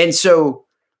 And so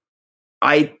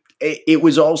it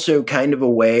was also kind of a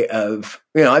way of,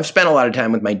 I've spent a lot of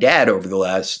time with my dad over the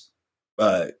last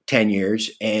 10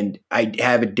 years, and I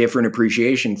have a different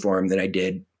appreciation for him than I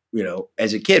did,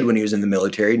 as a kid when he was in the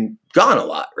military and gone a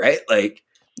lot, right? I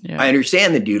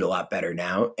understand the dude a lot better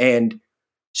now. And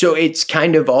so it's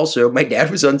kind of also, my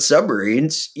dad was on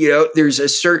submarines, there's a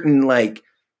certain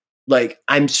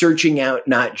I'm searching out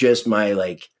not just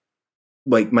my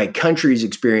my country's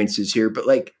experiences here, but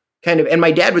kind of, and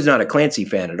my dad was not a Clancy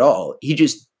fan at all. He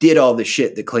just did all the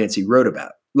shit that Clancy wrote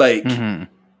about.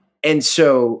 And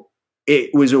so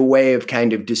it was a way of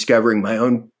kind of discovering my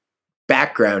own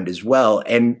background as well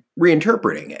and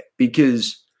reinterpreting it.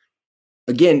 Because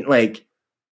again,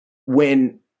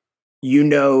 when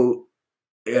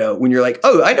when you're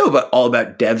oh, I know all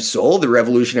about Dev Soul, the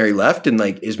revolutionary left, and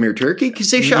Izmir, Turkey,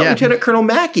 because they shot Lieutenant Colonel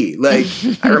Mackey.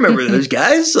 I remember those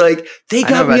guys. They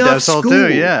got me off Dev Soul school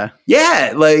too. Yeah,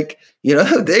 yeah.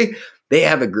 They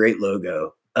have a great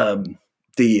logo.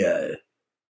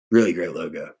 Really great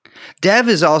logo. Dev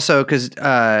is also because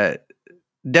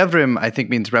Devrim, I think,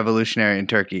 means revolutionary in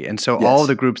Turkey, and so all of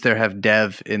the groups there have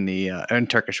Dev in the in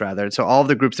Turkish rather. So all of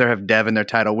the groups there have Dev in their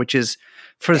title, which is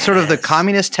For sort of the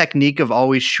communist technique of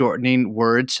always shortening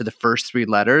words to the first 3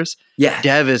 letters. Yeah.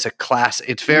 Dev is a class.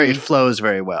 It flows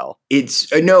very well.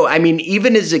 It's no, I mean,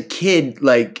 even as a kid,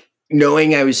 like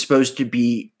knowing I was supposed to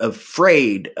be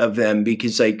afraid of them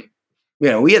because like, you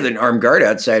know, we had an armed guard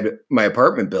outside my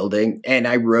apartment building and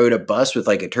I rode a bus with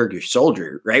like a Turkish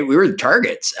soldier, right? We were the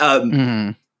targets.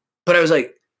 But I was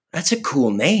like, that's a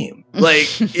cool name.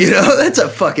 Like, you know, that's a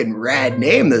fucking rad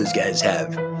name those guys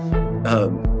have.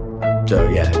 So,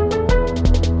 yeah.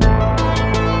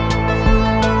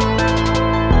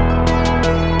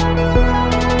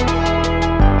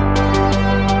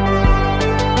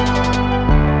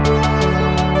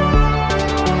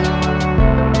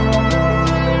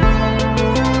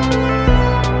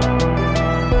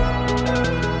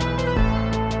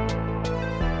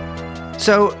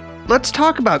 So let's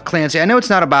talk about Clancy. I know it's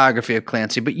not a biography of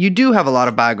Clancy, but you do have a lot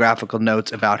of biographical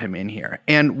notes about him in here.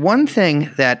 And one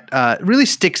thing that really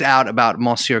sticks out about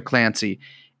Monsieur Clancy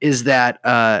is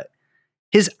that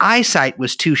his eyesight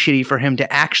was too shitty for him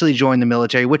to actually join the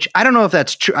military, which I don't know if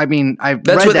that's true. I mean, I've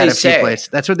read that a few places.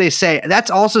 That's what they say.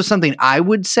 That's also something I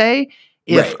would say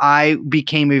if I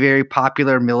became a very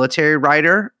popular military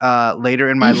writer later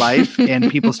in my life and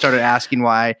people started asking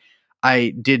why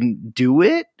I didn't do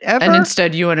it ever. And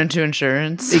instead you went into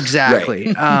insurance.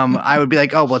 Exactly. I would be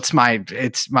like, oh, well, it's my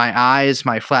eyes,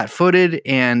 my flat-footed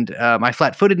and my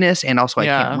flat-footedness. And also I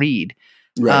can't read.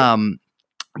 Right.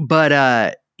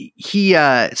 He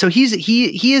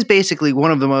is basically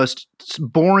one of the most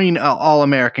boring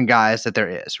all-American guys that there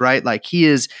is, right? Like he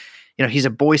is, you know, he's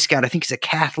a Boy Scout. I think he's a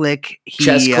Catholic.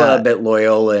 Chess club at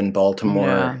Loyola in Baltimore.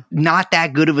 Yeah. Not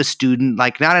that good of a student,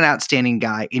 like not an outstanding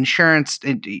guy. Insurance,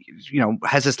 you know,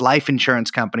 has this life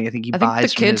insurance company. I think he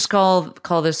buys. The kids call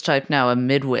this type now a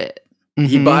midwit. Mm-hmm.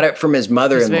 He bought it from his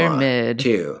mother-in-law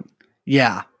too.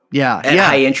 Yeah. At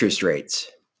high interest rates.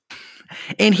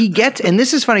 And and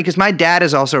this is funny because my dad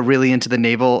is also really into the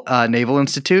Naval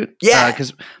Institute. Yeah.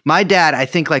 Because my dad, I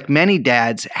think like many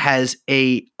dads, has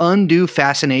a undue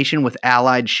fascination with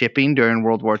Allied shipping during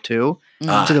World War II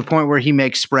to the point where he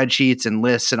makes spreadsheets and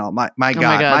lists and all. My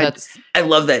God, I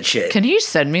love that shit. Can you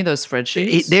send me those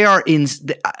spreadsheets? They are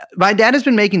my dad has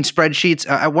been making spreadsheets.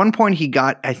 At one point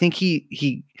I think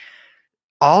he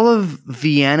all of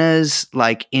Vienna's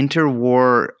like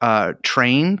interwar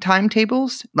train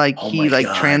timetables, like he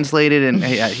translated and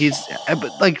he's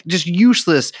like just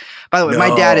useless. By the way,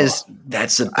 my dad is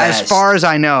that's the best. As far as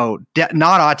I know,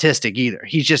 not autistic either.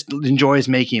 He just enjoys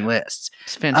making lists.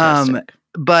 It's fantastic.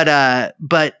 But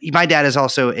my dad is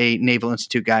also a Naval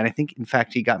Institute guy, and I think in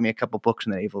fact he got me a couple books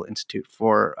from the Naval Institute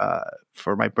for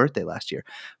my birthday last year.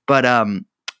 But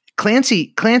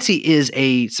Clancy is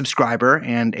a subscriber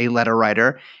and a letter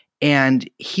writer, and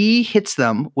he hits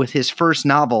them with his first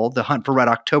novel, The Hunt for Red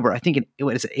October. I think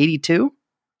what is it, 82?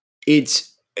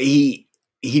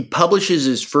 He publishes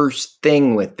his first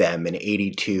thing with them in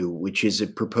 82, which is a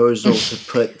proposal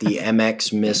to put the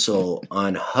MX missile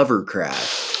on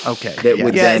hovercraft. Okay. That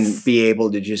would then be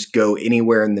able to just go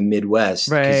anywhere in the Midwest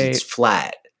because it's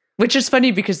flat. Which is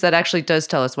funny because that actually does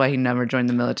tell us why he never joined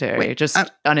the military.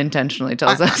 Unintentionally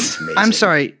tells us. I'm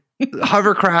sorry.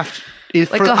 Hovercraft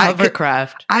is like a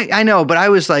hovercraft. I know, but I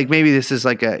was like, maybe this is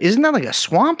isn't that like a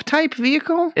swamp type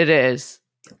vehicle? It is.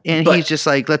 And he's just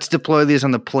like, let's deploy these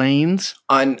on the plains.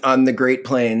 On the Great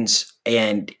Plains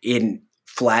and in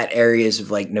flat areas of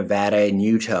like Nevada and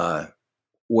Utah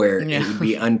where it would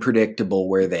be unpredictable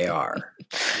where they are.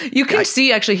 You can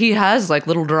see, actually, he has like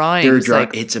little drawings.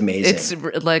 It's amazing. It's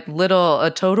like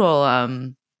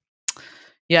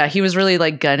he was really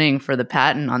like gunning for the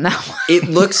patent on that one. It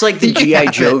looks like the G.I.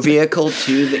 Joe vehicle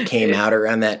too that came out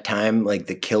around that time, like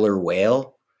the Killer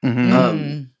Whale,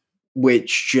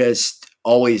 which just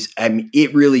always, I mean,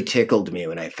 it really tickled me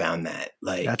when I found that.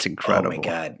 Like, that's incredible. Oh my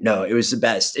God. No, it was the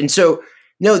best. And so,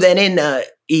 then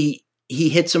he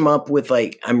hits him up with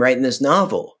like, I'm writing this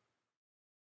novel.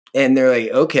 And they're like,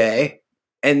 okay.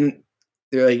 And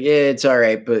they're like, yeah, it's all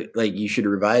right, but like you should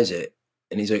revise it.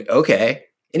 And he's like, okay.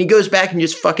 And he goes back and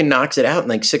just fucking knocks it out in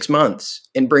like 6 months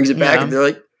and brings it back. And they're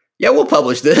like, yeah, we'll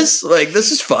publish this. Like,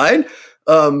 this is fine.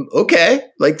 Okay.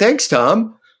 Like, thanks,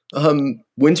 Tom.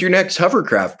 When's your next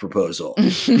hovercraft proposal?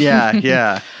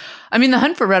 Yeah. I mean, The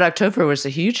Hunt for Red October was a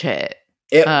huge hit.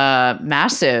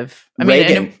 Massive. I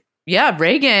Reagan. mean,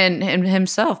 Reagan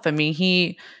himself. I mean,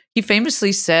 he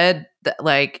famously said that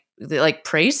like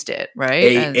praised it,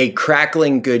 right? A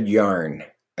crackling good yarn,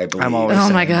 I believe. I'm always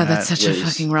oh my God, that's such a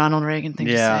fucking Ronald Reagan thing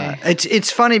to say.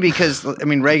 It's funny because I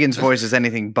mean Reagan's voice is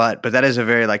anything but that is a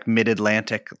very like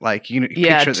mid-Atlantic, like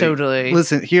totally.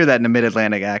 Hear that in a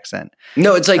mid-Atlantic accent.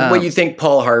 No, it's like what you think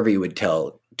Paul Harvey would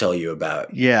tell tell you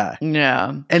about. Yeah.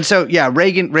 Yeah. And so,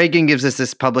 Reagan gives us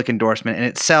this public endorsement, and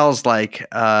it sells like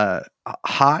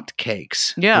hot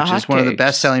cakes, which is one of the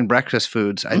best-selling breakfast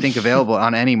foods, I think, available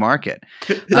on any market.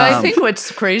 But I think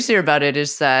what's crazier about it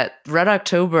is that Red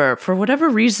October, for whatever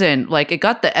reason, like it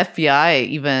got the FBI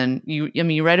even,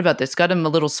 you write about this, got them a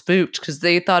little spooked because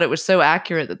they thought it was so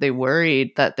accurate that they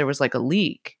worried that there was like a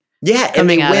leak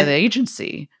coming out of the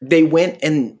agency. They went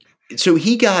and so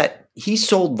he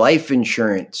sold life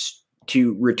insurance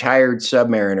to retired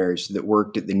submariners that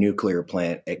worked at the nuclear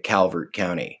plant at Calvert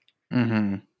County.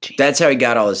 Mm-hmm. That's how he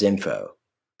got all his info.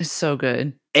 It's so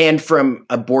good. And from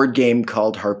a board game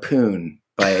called Harpoon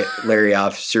by a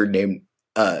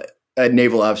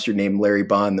naval officer named Larry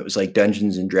Bond that was like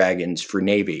Dungeons and Dragons for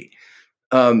Navy.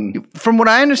 From what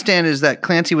I understand is that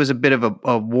Clancy was a bit of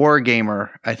a war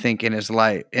gamer, I think, in his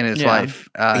life.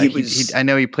 I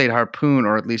know he played Harpoon,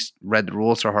 or at least read the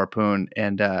rules for Harpoon,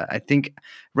 and I think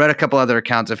read a couple other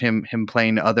accounts of him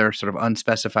playing other sort of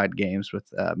unspecified games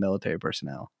with military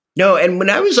personnel. No, and when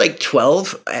I was like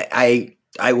 12, I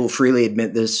will freely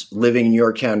admit this, living in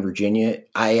Yorktown, Virginia,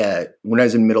 when I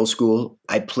was in middle school,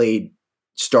 I played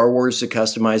Star Wars, the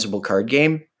customizable card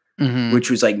game. Mm-hmm. Which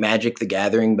was like Magic the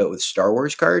Gathering, but with Star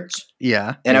Wars cards.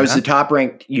 Yeah. And I was the top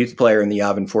ranked youth player in the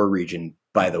Yavin 4 region,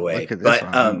 by the way. Look at this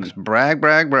brag.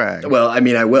 Well, I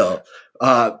mean, I will.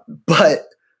 But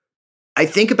I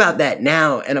think about that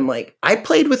now and I'm like, I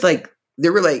played with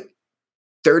there were like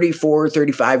 34,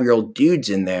 35-year-old dudes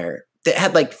in there that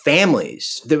had like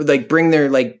families that would like bring their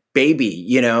like baby,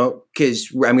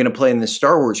 because I'm going to play in the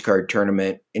Star Wars card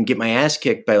tournament and get my ass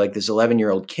kicked by like this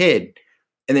 11-year-old kid.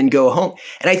 And then go home.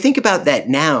 And I think about that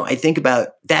now. I think about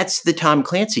that's the Tom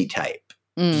Clancy type.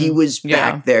 He was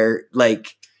back there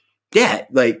like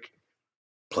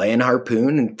playing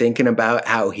Harpoon and thinking about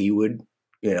how he would,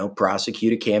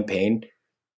 prosecute a campaign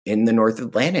in the North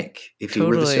Atlantic if he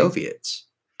were the Soviets.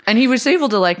 And he was able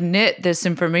to like knit this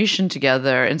information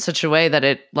together in such a way that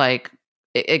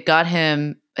it got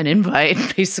him an invite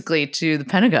basically to the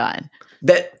Pentagon.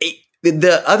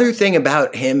 The other thing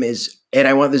about him is, and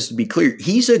I want this to be clear,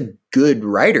 he's a good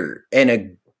writer and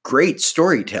a great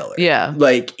storyteller. Yeah.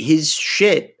 Like his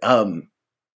shit,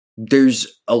 there's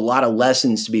a lot of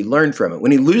lessons to be learned from it.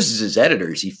 When he loses his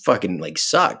editors, he fucking like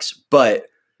sucks. But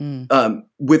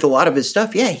with a lot of his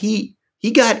stuff, he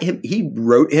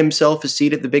wrote himself a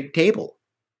seat at the big table.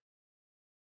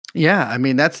 Yeah, I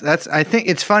mean that's I think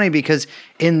it's funny because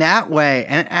in that way,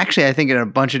 and actually I think in a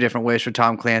bunch of different ways for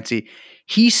Tom Clancy,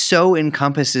 he so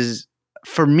encompasses,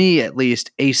 for me at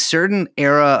least, a certain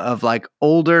era of like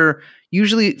older,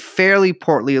 usually fairly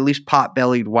portly, at least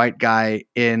pot-bellied white guy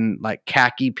in like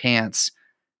khaki pants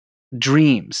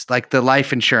dreams, like the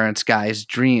life insurance guy's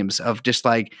dreams of just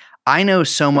like, I know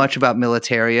so much about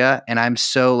militaria and I'm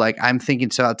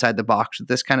thinking so outside the box with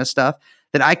this kind of stuff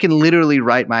that I can literally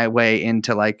write my way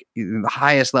into like the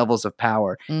highest levels of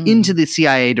power, into the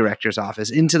CIA director's office,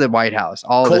 into the White House.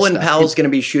 All Colin Powell's going to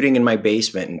be shooting in my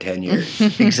basement in 10 years.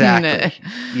 Exactly.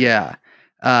 Yeah.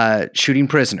 Shooting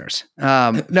prisoners.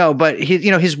 No, but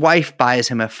his wife buys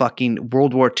him a fucking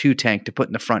World War II tank to put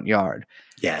in the front yard.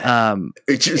 Yeah.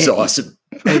 Which is awesome.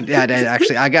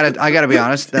 Actually, I gotta be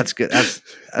honest. That's good. That's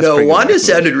no, Wanda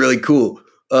sounded really cool.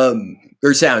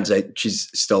 Or sounds like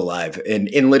she's still alive and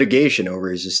in litigation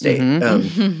over his estate.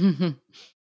 Mm-hmm.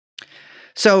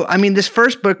 So, I mean, this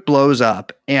first book blows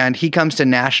up and he comes to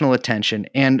national attention.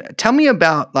 And tell me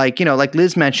about like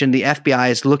Liz mentioned, the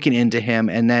FBI is looking into him.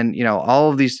 And then,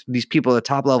 all of these people at the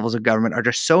top levels of government are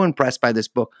just so impressed by this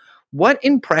book. What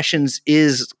impressions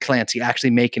is Clancy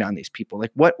actually making on these people?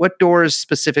 Like what doors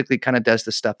specifically kind of does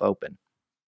this stuff open?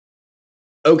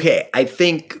 Okay. I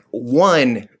think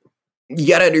one, you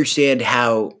got to understand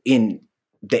how in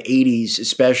the 80s,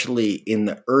 especially in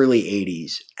the early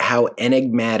 80s, how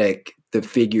enigmatic the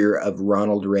figure of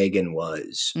Ronald Reagan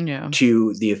was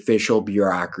to the official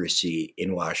bureaucracy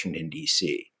in Washington,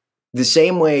 D.C. The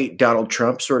same way Donald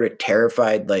Trump sort of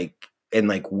terrified and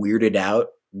weirded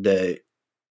out the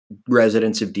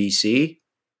residents of D.C.,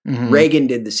 Reagan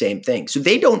did the same thing. So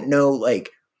they don't know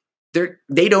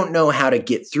they don't know how to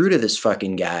get through to this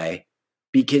fucking guy.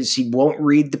 Because he won't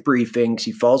read the briefings.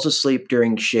 He falls asleep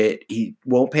during shit. He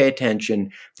won't pay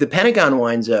attention. The Pentagon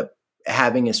winds up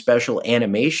having a special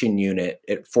animation unit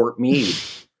at Fort Meade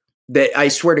that I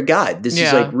swear to God, this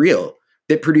is like real,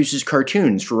 that produces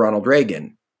cartoons for Ronald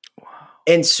Reagan. Wow.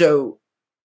 And so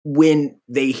when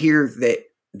they hear that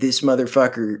this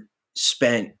motherfucker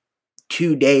spent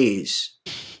 2 days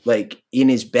like in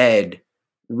his bed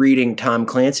reading Tom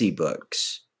Clancy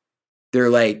books, they're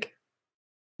like,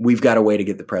 we've got a way to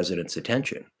get the president's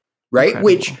attention, right? Incredible.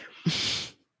 Which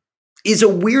is a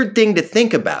weird thing to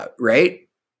think about, right?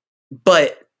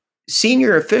 But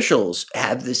senior officials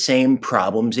have the same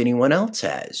problems anyone else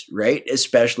has, right?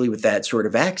 Especially with that sort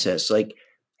of access. Like,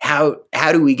 how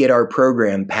do we get our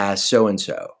program past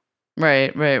so-and-so?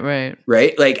 Right.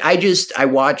 Right? Like, I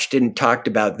watched and talked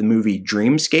about the movie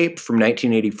Dreamscape from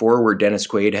 1984, where Dennis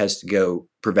Quaid has to go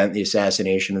prevent the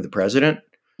assassination of the president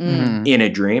in a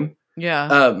dream.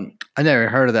 Yeah. I never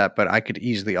heard of that, but I could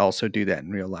easily also do that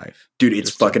in real life. Dude, it's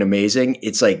fucking amazing.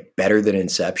 It's like better than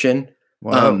Inception.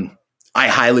 Wow. I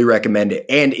highly recommend it.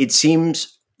 And it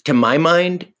seems, to my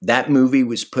mind, that movie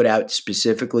was put out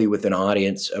specifically with an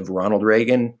audience of Ronald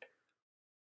Reagan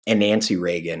and Nancy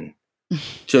Reagan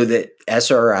so that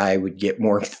SRI would get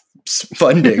more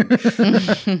funding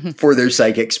for their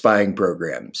psychic spying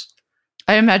programs.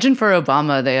 I imagine for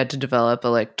Obama, they had to develop a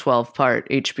 12-part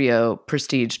HBO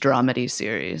prestige dramedy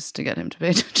series to get him to pay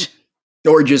attention.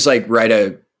 Or just write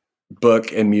a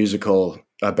book and musical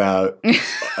about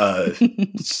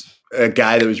a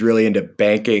guy that was really into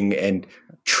banking and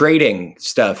trading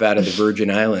stuff out of the Virgin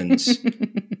Islands.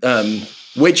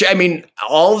 Which, I mean,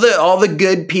 all the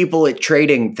good people at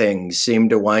trading things seem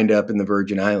to wind up in the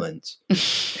Virgin Islands.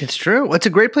 It's true. It's a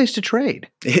great place to trade.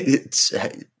 It's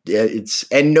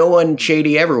and no one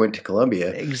shady ever went to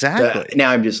Colombia. Exactly. Now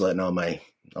I'm just letting all my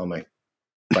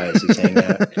biases hang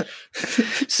out.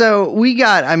 So we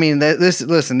got, I mean, this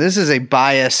is a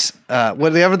bias,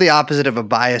 whatever the opposite of a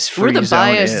bias-free zone is. We're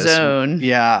the bias zone.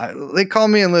 Yeah. They call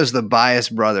me and Liz the bias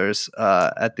brothers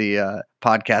at the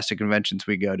podcasting conventions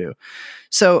we go to.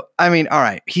 So, I mean, all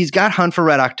right, he's got Hunt for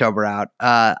Red October out.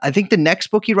 I think the next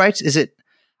book he writes,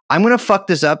 I'm going to fuck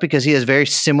this up because he has very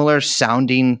similar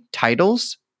sounding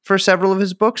titles for several of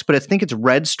his books, but I think it's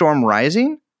Red Storm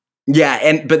Rising.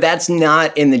 Yeah, but that's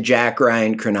not in the Jack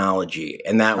Ryan chronology,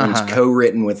 and that one's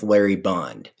co-written with Larry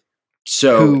Bond.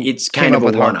 So it's kind of a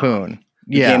one-off. Harpoon.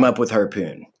 He came up with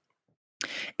Harpoon.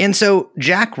 And so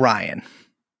Jack Ryan,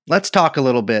 let's talk a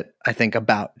little bit, I think,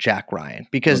 about Jack Ryan,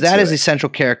 because that is a central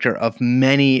character of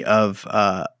many of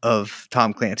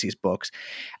Tom Clancy's books.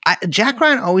 Jack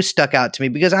Ryan always stuck out to me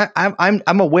because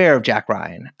I'm aware of Jack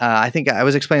Ryan. I think I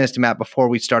was explaining this to Matt before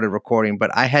we started recording,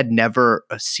 but I had never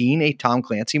seen a Tom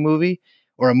Clancy movie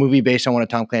or a movie based on one of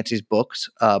Tom Clancy's books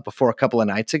before a couple of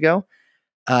nights ago.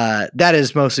 That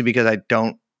is mostly because I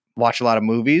don't watch a lot of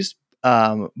movies.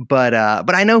 But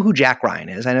I know who Jack Ryan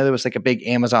is. I know there was a big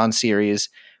Amazon series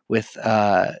with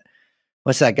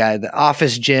what's that guy? The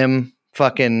Office Jim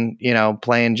fucking,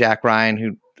 playing Jack Ryan,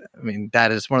 who, I mean,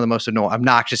 that is one of the most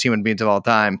obnoxious human beings of all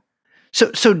time.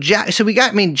 So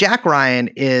Jack Ryan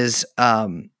is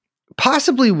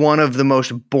possibly one of the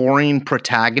most boring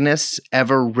protagonists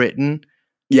ever written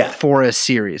for a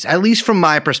series, at least from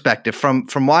my perspective, from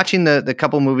watching the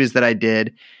couple movies that I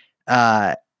did,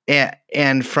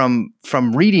 and from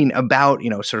reading about,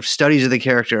 sort of studies of the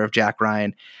character of Jack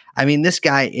Ryan. I mean, this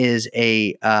guy is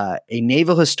a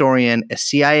naval historian, a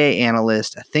CIA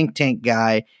analyst, a think tank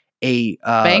guy, a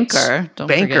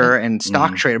banker and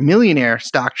stock trader, millionaire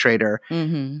stock trader.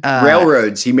 Mm-hmm.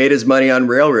 Railroads. He made his money on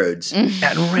railroads.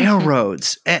 At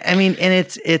railroads. I mean, and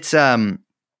it's and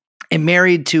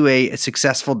married to a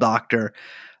successful doctor.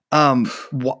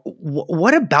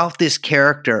 What about this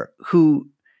character who,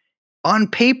 on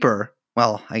paper,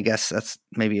 well, I guess that's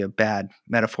maybe a bad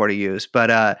metaphor to use,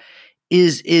 but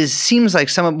seems like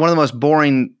one of the most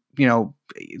boring,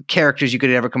 characters you could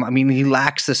ever come. I mean, he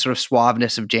lacks the sort of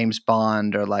suaveness of James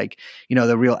Bond or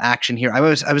the real action here. I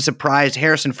was surprised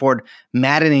Harrison Ford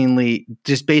maddeningly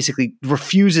just basically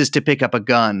refuses to pick up a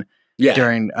gun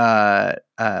during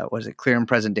was it Clear and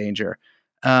Present Danger?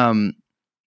 What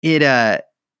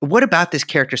about this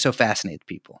character so fascinates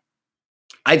people?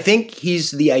 I think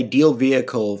he's the ideal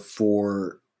vehicle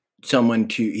for someone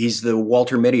he's the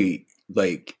Walter Mitty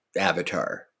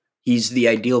avatar. He's the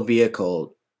ideal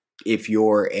vehicle if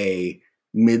you're a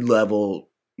mid-level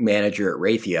manager at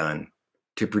Raytheon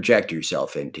to project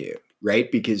yourself into,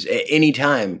 right? Because at any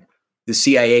time the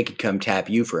CIA could come tap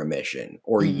you for a mission,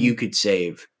 or you could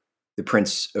save the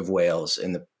Prince of Wales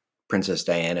and the Princess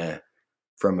Diana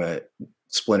from a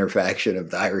splinter faction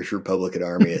of the Irish Republican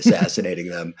Army assassinating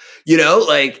them.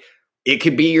 It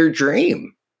could be your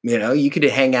dream. You could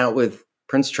hang out with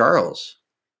Prince Charles.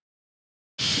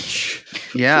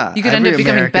 Yeah. You could end up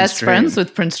becoming best friends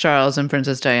with Prince Charles and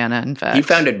Princess Diana, in fact. He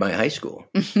founded my high school.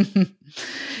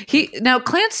 Now,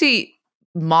 Clancy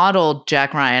modeled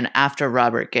Jack Ryan after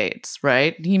Robert Gates,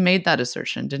 right? He made that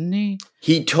assertion, didn't he?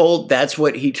 That's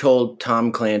what he told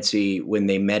Tom Clancy when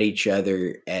they met each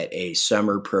other at a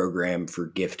summer program for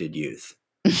gifted youth.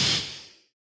 Is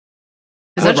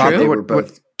that true? They were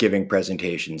both giving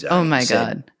presentations on. Oh my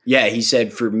God. Yeah, he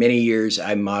said, for many years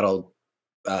I modeled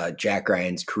Jack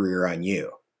Ryan's career on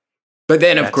you. But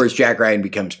then, of course, Jack Ryan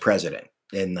becomes president,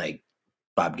 and like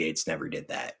Bob Gates never did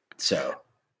that. So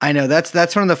I know that's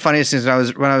one of the funniest things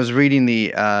when I was reading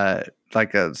the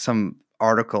some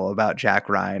article about Jack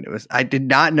Ryan. I did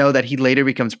not know that he later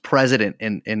becomes president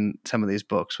in some of these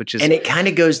books, and it kind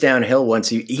of goes downhill once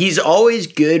he's always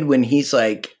good when he's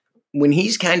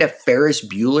kind of Ferris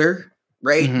Bueller,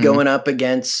 right? Mm-hmm. Going up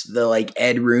against the like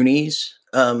Ed Rooney's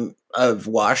of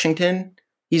Washington.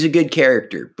 He's a good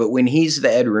character, but when he's the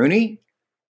Ed Rooney,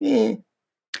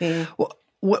 Well,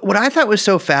 what I thought was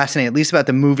so fascinating, at least about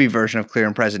the movie version of Clear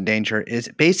and Present Danger, is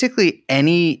basically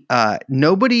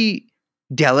nobody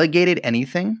delegated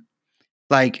anything.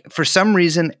 Like, for some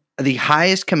reason, the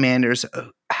highest commanders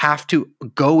have to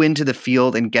go into the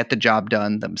field and get the job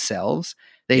done themselves.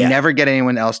 They never get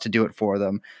anyone else to do it for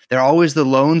them. They're always the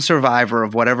lone survivor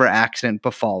of whatever accident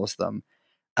befalls them.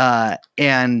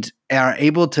 And are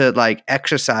able to like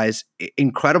exercise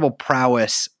incredible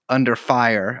prowess under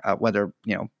fire, whether,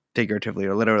 figuratively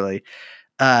or literally,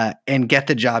 and get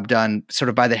the job done sort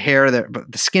of by the hair of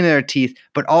the skin of their teeth,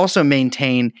 but also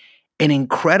maintain an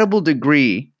incredible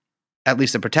degree, at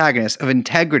least the protagonist, of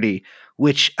integrity,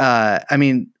 which,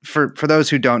 for those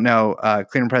who don't know,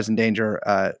 Clear and Present Danger,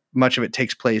 much of it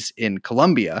takes place in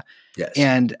Colombia. Yes.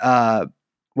 And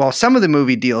while some of the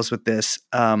movie deals with this,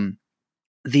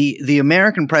 the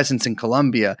American presence in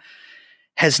Colombia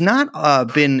has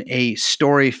not been a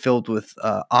story filled with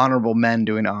honorable men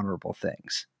doing honorable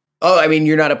things. Oh, I mean,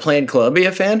 you're not a Plan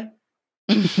Colombia fan?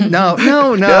 No.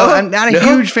 I'm not a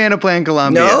huge fan of Plan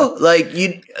Colombia. No,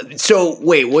 So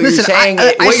wait, what you're saying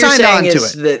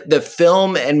is that the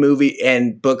film and movie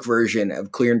and book version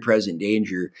of Clear and Present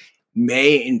Danger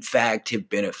may, in fact, have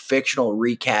been a fictional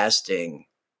recasting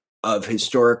of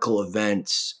historical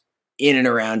events in and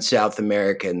around South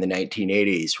America in the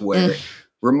 1980s, where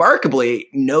remarkably,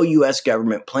 no U.S.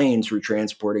 government planes were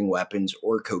transporting weapons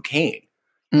or cocaine.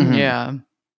 Mm-hmm. Yeah.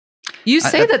 You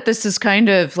say that this is kind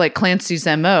of like Clancy's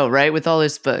MO, right? With all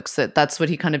his books, that's what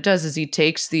he kind of does, is he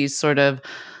takes these sort of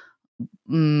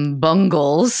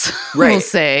bungles, right, we'll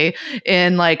say,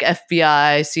 in like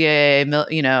FBI, CIA,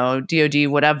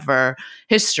 DOD, whatever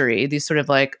history, these sort of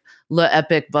like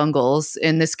epic bungles.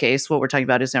 In this case, what we're talking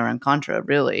about is Iran-Contra,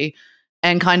 really,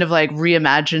 and kind of like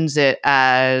reimagines it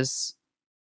as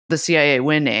the CIA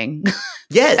winning.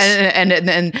 Yes. and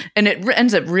it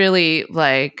ends up really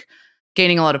like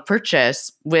gaining a lot of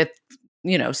purchase with,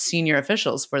 senior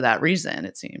officials for that reason,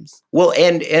 it seems. Well,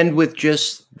 and with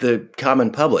just the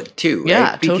common public too, right?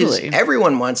 Yeah, because totally.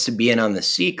 Everyone wants to be in on the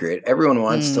secret. Everyone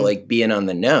wants to like be in on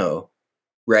the know,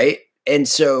 right? And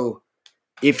so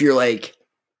if you're like,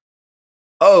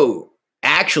 oh,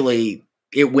 actually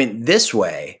it went this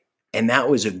way and that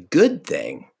was a good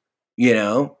thing,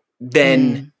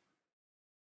 then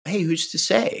hey, who's to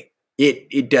say?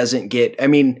 It doesn't get,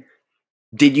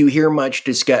 did you hear much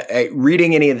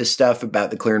reading any of the stuff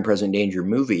about the Clear and Present Danger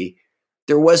movie?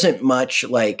 There wasn't much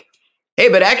like, hey,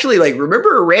 but actually, like,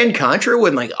 remember Iran-Contra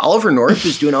when like Oliver North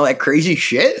was doing all that crazy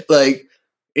shit? Like,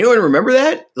 anyone remember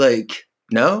that? Like,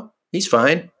 no, he's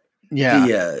fine.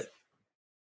 Yeah.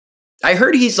 I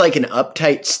heard he's like an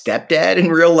uptight stepdad in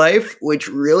real life, which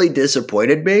really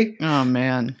disappointed me. Oh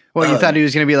man! Well, you thought he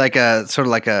was going to be like a sort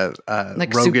of like a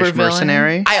roguish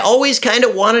mercenary. I always kind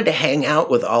of wanted to hang out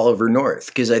with Oliver North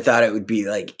because I thought it would be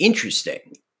like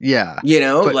interesting. Yeah,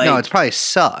 but no, it probably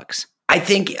sucks. I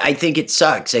think it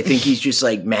sucks. I think he's just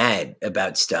like mad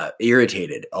about stuff,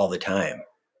 irritated all the time.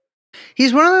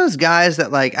 He's one of those guys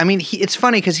that like, it's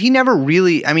funny because he never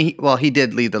really, he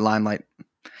did leave the limelight.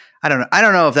 I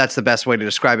don't know if that's the best way to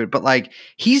describe it, but like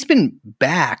he's been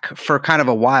back for kind of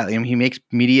a while. He makes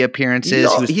media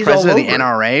appearances. He was president of the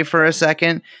NRA for a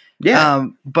second. Yeah.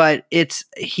 But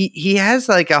he has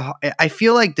like I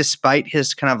feel like despite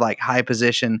his kind of like high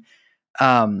position,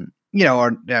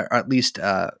 or at least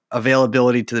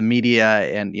availability to the media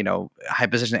and, high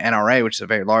position at NRA, which is a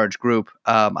very large group.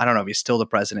 I don't know if he's still the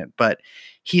president, but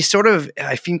he sort of,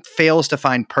 I think, fails to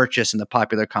find purchase in the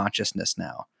popular consciousness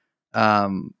now.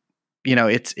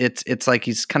 It's like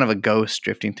he's kind of a ghost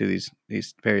drifting through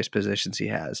these various positions he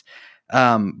has.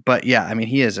 But yeah,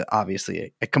 he is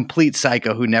obviously a complete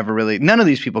psycho who none of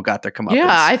these people got their comeuppance.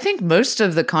 Yeah, I think most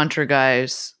of the Contra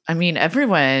guys,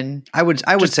 everyone. I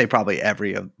would say probably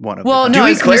every one of them. Well,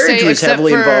 Dewey Claridge was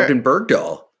heavily involved in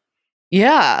Bergdahl.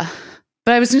 Yeah.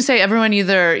 But I was going to say everyone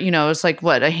either, it's like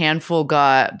a handful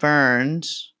got burned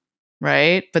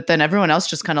right? But then everyone else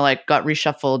just kind of like got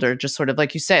reshuffled, or just sort of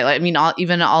like you say, like, I mean,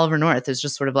 even Oliver North is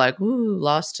just sort of like, ooh,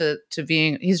 lost to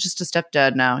being, he's just a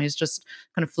stepdad now. He's just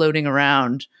kind of floating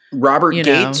around. Robert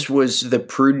Gates was the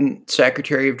prudent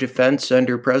Secretary of Defense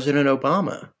under President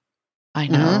Obama. I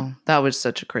know. That was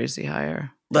such a crazy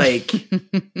hire. Like,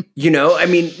 I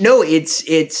mean, no,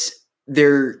 it's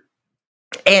they're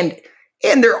and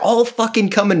they're all fucking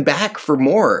coming back for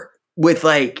more with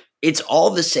like, it's all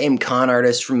the same con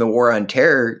artists from the War on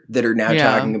Terror that are now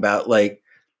talking about like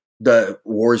the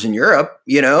wars in Europe,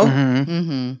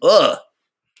 Ugh.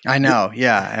 I know.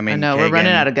 Yeah. I mean, I know we're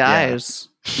running out of guys.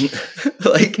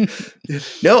 Like,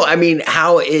 no, I mean,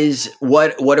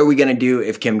 what are we going to do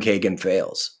if Kim Kagan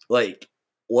fails? Like,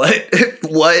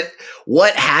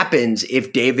 what happens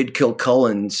if David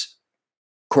Kilcullen's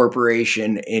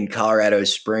corporation in Colorado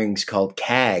Springs called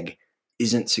CAG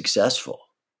isn't successful?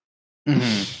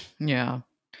 Mm-hmm. Yeah.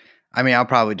 I mean, I'll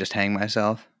probably just hang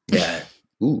myself. Yeah.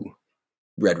 Ooh.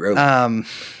 Red rope.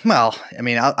 Well, I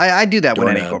mean, I do that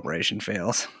when any corporation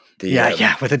fails.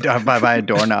 With by a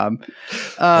doorknob.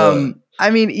 I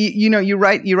mean, you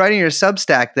write in your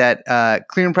Substack that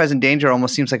Clear and Present Danger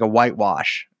almost seems like a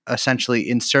whitewash, essentially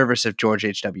in service of George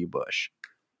H.W. Bush.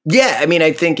 Yeah, I mean,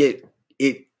 I think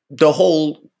the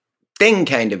whole thing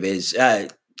kind of is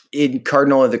in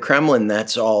Cardinal of the Kremlin.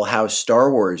 That's all how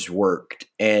Star Wars worked,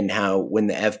 and how when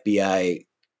the FBI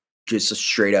just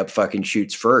straight up fucking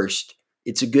shoots first,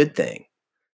 it's a good thing.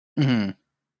 Mm-hmm.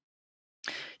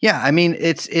 Yeah, I mean,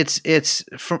 it's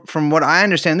from what I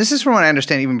understand. This is from what I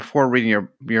understand even before reading your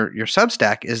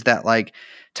Substack, is that like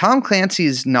Tom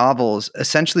Clancy's novels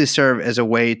essentially serve as a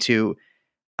way to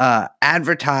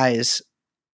advertise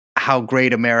how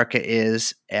great America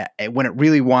is when it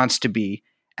really wants to be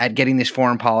at getting this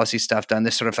foreign policy stuff done.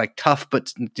 This sort of like tough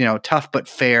but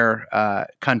fair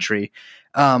country,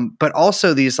 but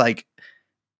also these like,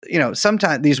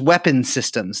 sometimes these weapon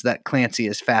systems that Clancy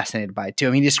is fascinated by too. I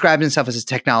mean, he describes himself as a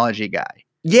technology guy.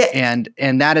 Yeah.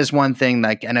 And that is one thing,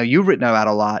 like, I know you've written about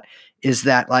a lot, is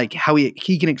that like how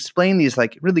he can explain these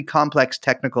like really complex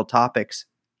technical topics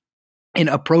in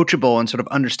approachable and sort of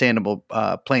understandable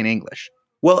plain English.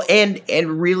 Well, and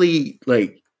really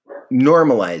like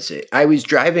normalize it. I was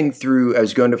going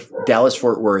to Dallas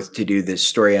Fort Worth to do this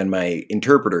story on my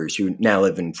interpreters who now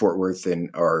live in Fort Worth and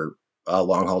are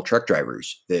long haul truck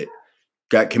drivers that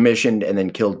got commissioned and then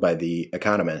killed by The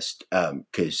Economist,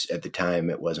 because at the time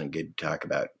it wasn't good to talk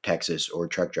about Texas or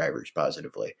truck drivers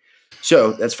positively.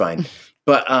 So that's fine.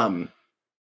 But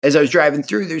as I was driving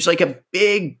through, there's like a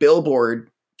big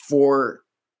billboard for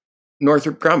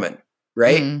Northrop Grumman,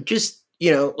 right? Mm-hmm. Just,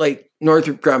 like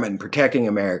Northrop Grumman protecting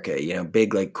America,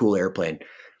 big, like cool airplane.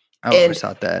 I always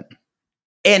thought that.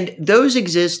 And those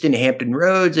exist in Hampton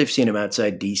Roads. I've seen them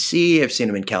outside DC. I've seen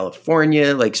them in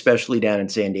California, like especially down in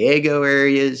San Diego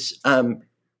areas.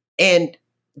 And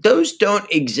those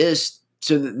don't exist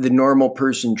so that the normal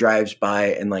person drives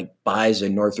by and like buys a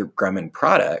Northrop Grumman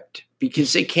product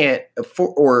because they can't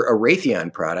afford, or a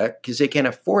Raytheon product because they can't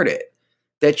afford it.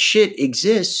 That shit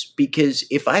exists because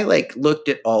if I like looked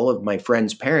at all of my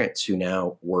friends' parents who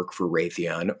now work for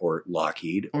Raytheon or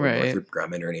Lockheed or Northrop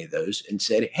Grumman or any of those and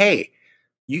said, hey,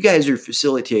 you guys are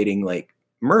facilitating like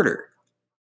murder.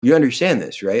 You understand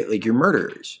this, right? Like you're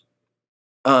murderers.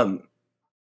 That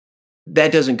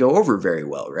doesn't go over very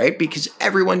well, right? Because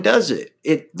everyone does it.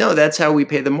 No, that's how we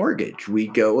pay the mortgage. We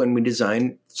go and we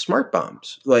design smart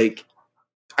bombs. Like,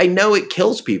 I know it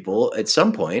kills people at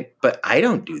some point, but I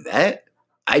don't do that.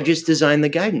 I just design the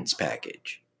guidance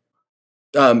package.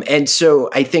 And so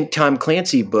I think Tom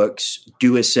Clancy books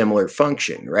do a similar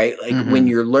function, right? Like when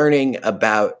you're learning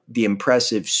about the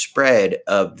impressive spread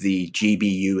of the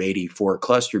GBU-84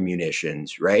 cluster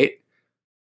munitions, right?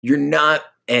 You're not,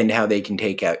 and how they can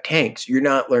take out tanks. You're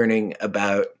not learning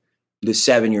about the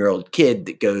 7-year-old kid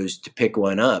that goes to pick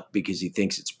one up because he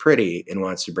thinks it's pretty and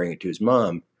wants to bring it to his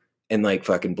mom and like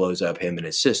fucking blows up him and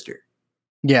his sister.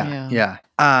 Yeah.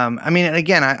 I mean,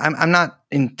 again, I'm not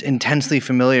intensely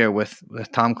familiar with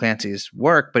Tom Clancy's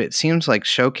work, but it seems like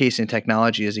showcasing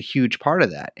technology is a huge part of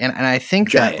that. And I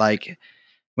think that like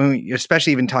when you're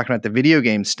especially even talking about the video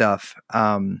game stuff,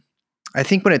 I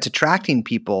think when it's attracting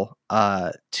people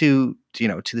to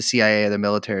the CIA or the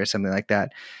military or something like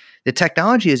that, the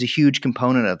technology is a huge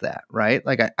component of that, right?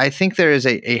 Like I think there is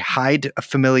a high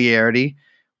familiarity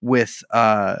with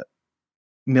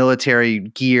military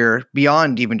gear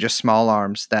beyond even just small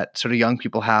arms that sort of young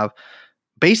people have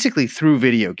basically through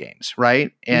video games,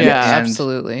 right? And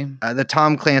absolutely. The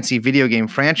Tom Clancy video game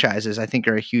franchises, I think,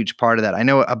 are a huge part of that. I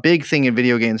know a big thing in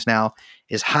video games now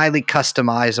is highly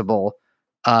customizable,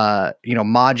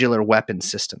 modular weapon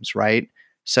systems, right?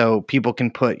 so people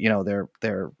can put, you know,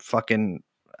 their fucking,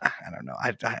 I don't know.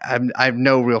 I have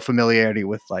no real familiarity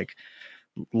with like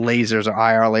lasers or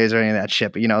IR laser or any of that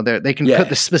shit, but you know, they can put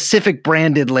the specific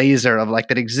branded laser of like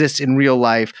that exists in real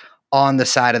life on the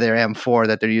side of their M4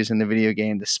 that they're using in the video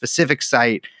game, the specific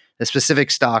site, the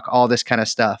specific stock, all this kind of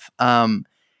stuff. And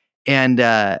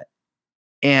I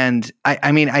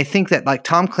mean, I think that like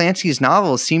Tom Clancy's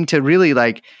novels seem to really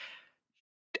like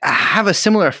have a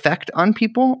similar effect on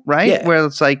people, right? Yeah. Where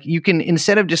it's like you can,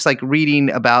 instead of just like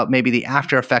reading about maybe the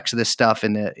after effects of this stuff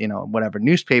in the, you know, whatever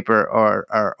newspaper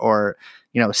or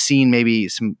you know, seeing maybe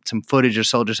some footage of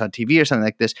soldiers on TV or something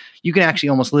like this, you can actually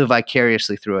almost live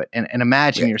vicariously through it and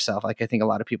imagine yourself, like I think a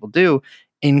lot of people do,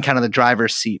 in kind of the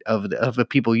driver's seat of the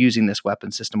people using this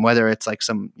weapon system, whether it's like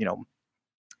some, you know,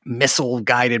 missile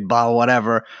guided ball,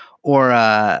 whatever,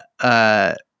 or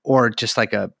just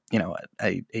like a, you know,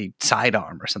 a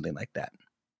sidearm or something like that.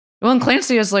 Well, and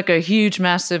Clancy has like a huge,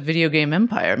 massive video game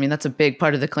empire. I mean, that's a big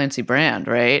part of the Clancy brand,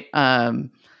 right?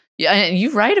 Yeah, and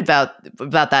you write about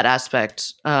that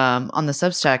aspect on the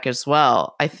Substack as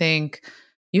well. I think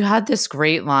you had this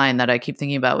great line that I keep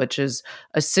thinking about, which is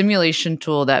a simulation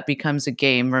tool that becomes a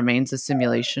game remains a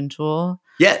simulation tool.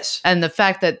 Yes. And the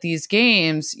fact that these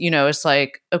games, you know, it's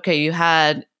like, okay,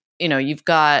 you've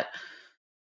got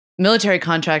military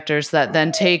contractors that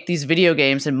then take these video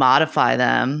games and modify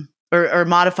them or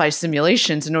modify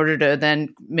simulations in order to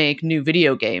then make new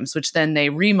video games, which then they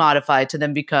remodify to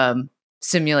then become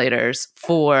simulators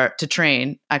to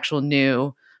train actual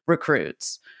new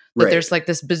recruits. But there's like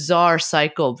this bizarre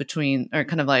cycle between, or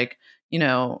kind of like, you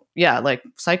know, like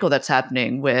cycle that's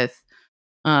happening with,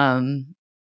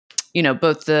 you know,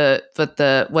 both what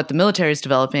the military is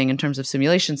developing in terms of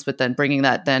simulations, but then bringing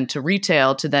that then to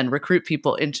retail to then recruit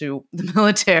people into the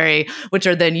military, which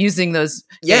are then using those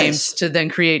games to then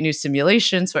create new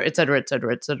simulations for et cetera, et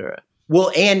cetera, et cetera.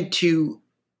 Well, and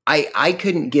I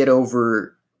couldn't get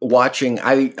over watching,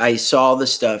 I saw the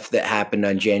stuff that happened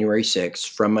on January 6th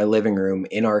from my living room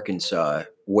in Arkansas,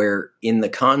 where in the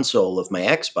console of my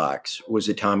Xbox was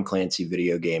a Tom Clancy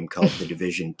video game called The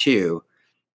Division 2,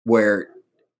 where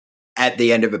at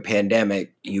the end of a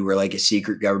pandemic, you were like a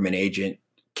secret government agent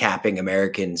capping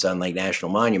Americans on like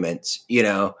national monuments, you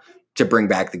know, to bring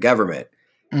back the government.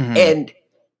 Mm-hmm. And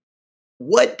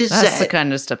what does That's the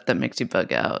kind of stuff that makes you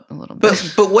bug out a little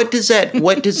bit. But what does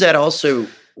that also,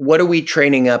 what are we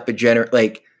training up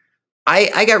like,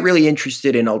 I got really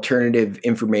interested in alternative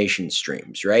information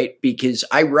streams, right? Because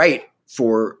I write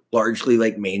for largely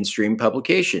like mainstream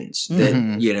publications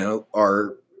that, you know,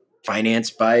 are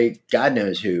financed by God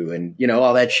knows who, and you know,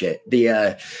 all that shit.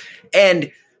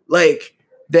 And like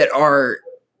that are,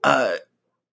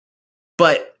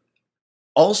 but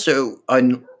also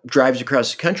on drives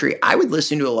across the country, I would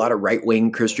listen to a lot of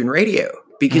right-wing Christian radio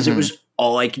because it was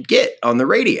all I could get on the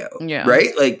radio, right?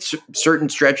 Like certain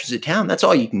stretches of town, that's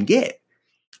all you can get.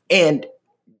 And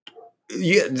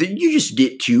you just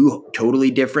get two totally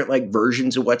different like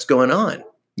versions of what's going on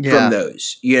from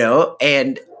those, you know?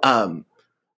 And, and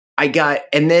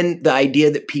then the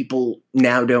idea that people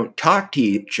now don't talk to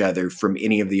each other from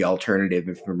any of the alternative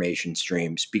information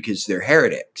streams because they're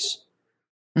heretics,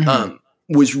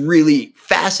 was really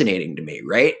fascinating to me.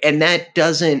 Right. And that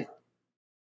doesn't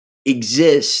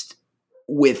exist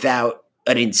without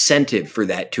an incentive for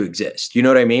that to exist. You know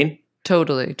what I mean?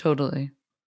 Totally.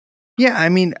 Yeah, I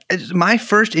mean, my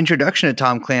first introduction to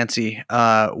Tom Clancy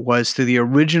was through the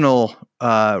original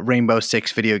Rainbow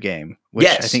Six video game, which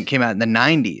I think came out in the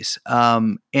 90s.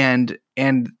 And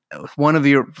one of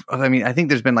your, I mean, I think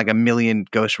there's been like a million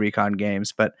Ghost Recon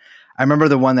games, but I remember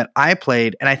the one that I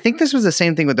played, and I think this was the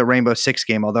same thing with the Rainbow Six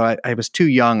game, although I was too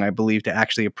young, I believe, to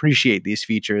actually appreciate these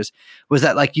features, was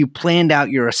that like you planned out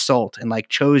your assault and like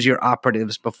chose your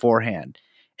operatives beforehand.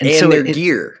 And so their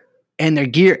gear. And their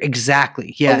gear,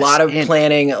 exactly. Yes. A lot of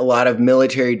planning, a lot of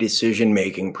military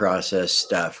decision-making process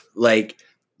stuff. Like,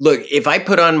 look, if I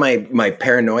put on my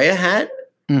paranoia hat,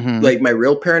 like my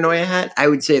real paranoia hat, I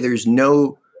would say there's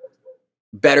no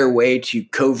better way to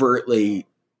covertly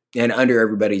and under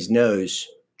everybody's nose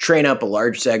train up a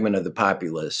large segment of the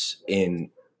populace in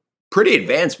pretty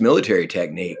advanced military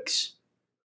techniques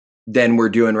than we're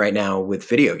doing right now with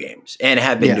video games and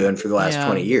have been doing for the last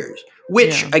 20 years,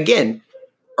 which, again,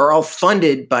 are all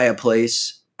funded by a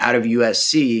place out of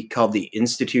USC called the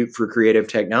Institute for Creative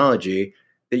Technology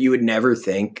that you would never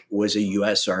think was a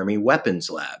U.S. Army weapons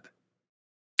lab.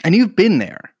 And you've been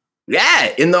there.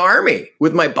 Yeah, in the Army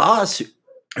with my boss,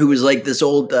 who was like this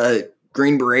old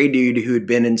Green Beret dude who had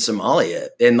been in Somalia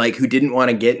and like who didn't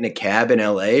want to get in a cab in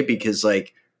LA because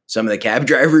like some of the cab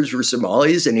drivers were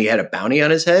Somalis and he had a bounty on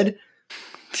his head.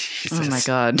 Oh my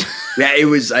God. Yeah, it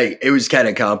was kind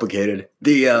of complicated.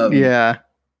 Yeah.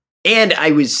 And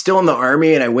I was still in the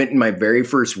Army, and I went in my very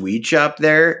first weed shop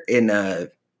there in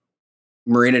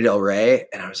Marina del Rey,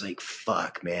 and I was like,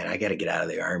 fuck, man, I got to get out of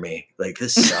the Army. Like,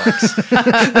 this sucks.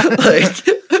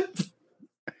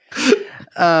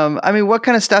 I mean, what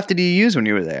kind of stuff did you use when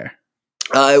you were there?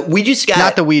 We just got...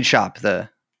 Not the weed shop,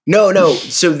 No.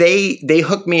 So they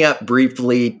hooked me up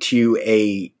briefly to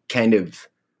a kind of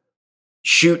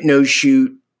shoot, no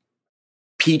shoot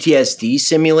PTSD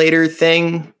simulator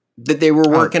thing that they were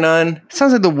working on.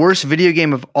 Sounds like the worst video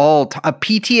game of all time. A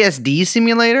PTSD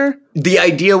simulator? The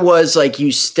idea was like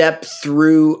you step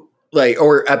through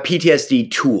or a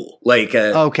PTSD tool. Like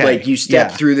you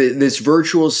step through this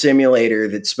virtual simulator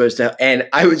that's supposed to, and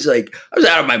I was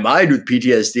out of my mind with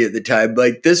PTSD at the time.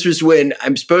 Like, this was when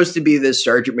I'm supposed to be this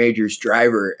Sergeant Major's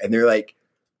driver, and they're like,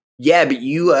 yeah, but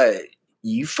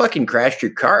you fucking crashed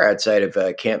your car outside of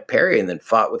Camp Perry and then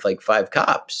fought with like 5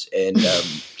 cops. And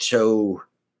so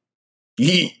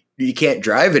you can't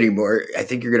drive anymore. I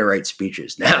think you're going to write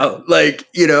speeches now.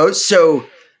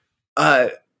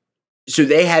 So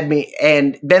they had me,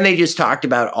 and then they just talked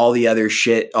about all the other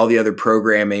shit, all the other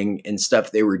programming and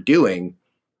stuff they were doing.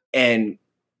 And,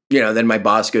 then my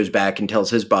boss goes back and tells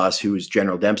his boss, who was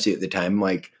General Dempsey at the time,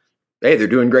 like, hey, they're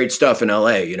doing great stuff in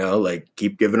LA, like,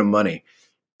 keep giving them money.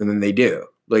 And then they do.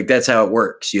 Like, that's how it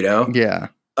works, Yeah.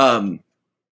 I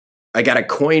got a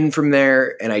coin from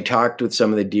there, and I talked with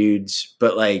some of the dudes,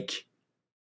 but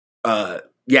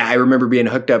I remember being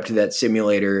hooked up to that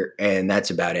simulator, and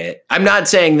that's about it. I'm not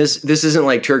saying this isn't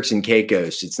like Turks and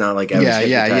Caicos. It's not like I was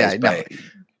hypnotized by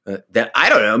that. I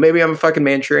don't know. Maybe I'm a fucking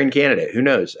Manchurian candidate. Who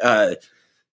knows? Time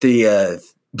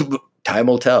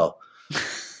will tell.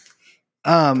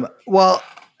 Well,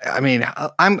 I mean,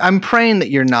 I'm praying that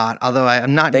you're not, although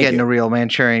I'm not getting a real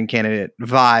Manchurian candidate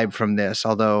vibe from this.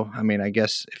 Although, I mean, I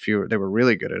guess if they were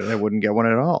really good at it, I wouldn't get one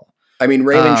at all. I mean,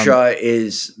 Raymond Shaw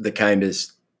is the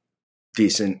kindest,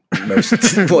 decent, most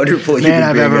wonderful human man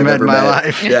I've being ever met in my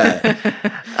life.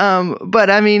 Yeah. But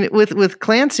I mean, with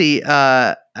Clancy,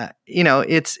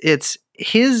 it's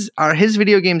his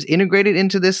video games integrated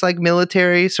into this like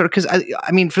military sort of, because I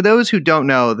mean, for those who don't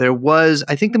know, there was,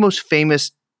 I think, the most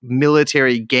famous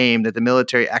military game that the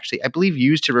military actually, I believe,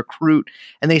 used to recruit,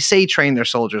 and they say train their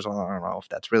soldiers. Well, I don't know if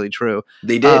that's really true.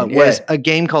 They did. Was a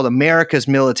game called America's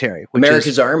Military, which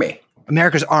America's Army.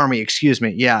 America's Army, excuse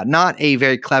me. Yeah, not a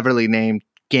very cleverly named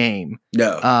game.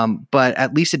 No. But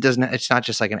at least it's not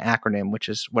just like an acronym, which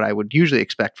is what I would usually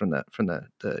expect from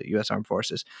the U.S. Armed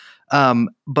Forces.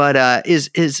 But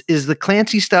is the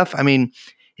Clancy stuff? I mean,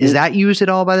 is that used at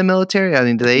all by the military? I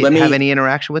mean, do they have any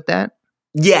interaction with that?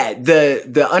 Yeah,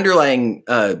 the underlying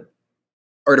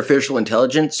artificial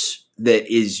intelligence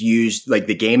that is used, like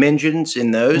the game engines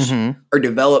in those, are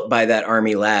developed by that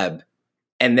Army lab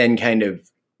and then kind of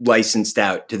licensed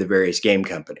out to the various game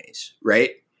companies,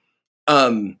 right?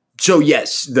 So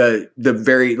yes, the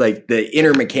very like the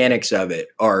inner mechanics of it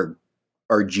are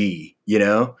G,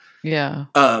 Yeah.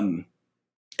 And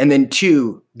then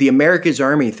 2, the America's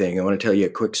Army thing. I want to tell you a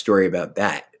quick story about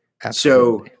that.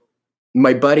 Absolutely. So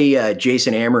my buddy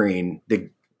Jason Amarine, the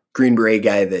Green Beret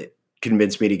guy that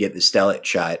convinced me to get the Stellit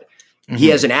shot, he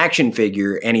has an action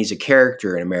figure, and he's a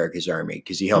character in America's Army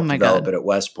because he helped develop it at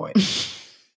West Point.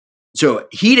 So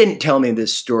he didn't tell me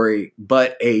this story,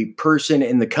 but a person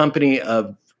in the company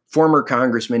of former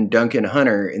Congressman Duncan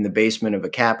Hunter in the basement of a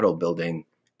Capitol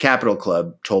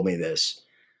Club told me this,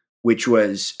 which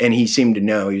was, and he seemed to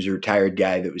know, he was a retired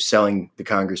guy that was selling the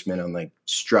congressman on like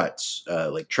struts,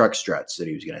 like truck struts that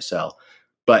he was going to sell.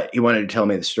 But he wanted to tell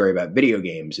me the story about video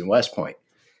games in West Point.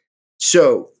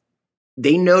 So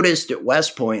they noticed at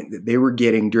West Point that they were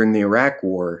getting, during the Iraq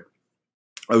War,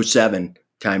 2007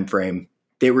 timeframe,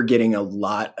 they were getting a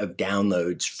lot of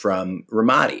downloads from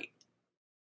Ramadi.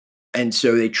 And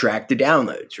so they tracked the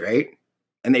downloads, right?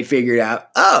 And they figured out,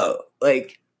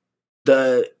 like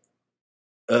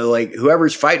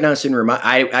whoever's fighting us in Ramadi,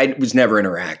 I was never in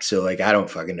Iraq, so like I don't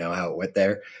fucking know how it went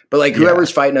there. But like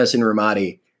whoever's fighting us in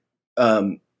Ramadi,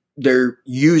 they're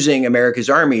using America's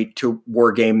Army to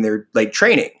war game their like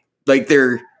training. Like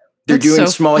they're doing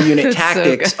small unit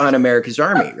tactics on America's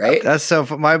Army, right? That's so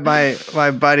my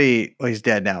buddy, well, he's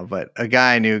dead now, but a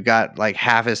guy I knew got like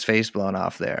half his face blown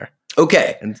off there.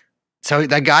 Okay. And so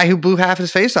that guy who blew half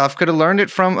his face off could have learned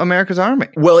it from America's Army.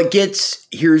 Well,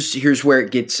 here's where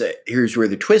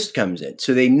the twist comes in.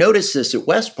 So they noticed this at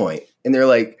West Point, and they're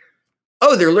like,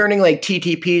 oh, they're learning like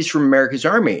TTPs from America's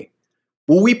Army.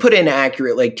 Well, we put in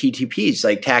accurate like TTPs,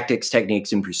 like tactics,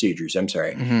 techniques, and procedures. I'm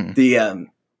sorry.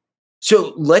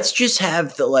 So let's just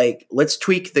have let's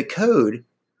tweak the code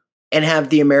and have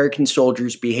the American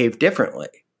soldiers behave differently.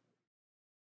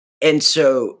 And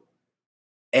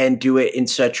do it in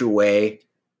such a way.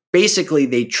 Basically,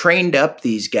 they trained up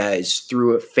these guys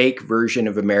through a fake version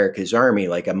of America's Army,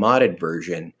 like a modded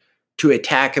version, to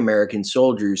attack American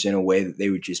soldiers in a way that they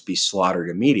would just be slaughtered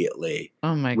immediately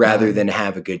rather than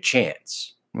have a good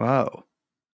chance. Whoa.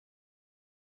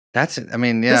 That's it. I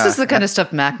mean, yeah. This is the kind of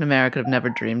stuff McNamara could have never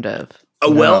dreamed of.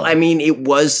 Well, I mean, it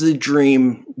was the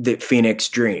dream that Phoenix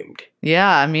dreamed.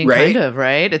 Yeah, I mean, kind of,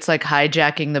 right? It's like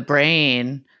hijacking the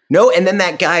brain. No, and then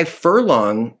that guy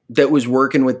Furlong that was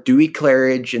working with Dewey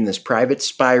Claridge in this private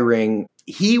spy ring,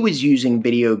 he was using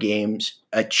video games,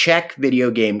 a Czech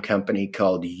video game company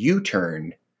called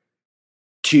U-Turn,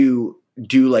 to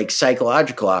do like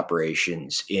psychological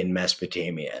operations in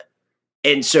Mesopotamia.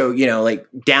 And so, like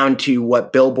down to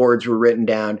what billboards were written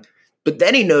down. But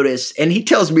then he noticed, and he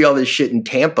tells me all this shit in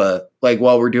Tampa, like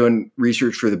while we're doing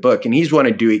research for the book, and he's one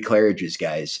of Dewey Claridge's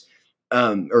guys,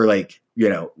 or like,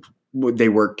 they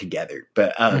work together.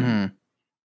 But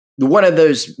one of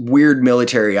those weird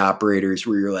military operators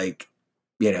where you're like,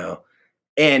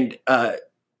 and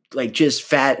like just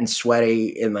fat and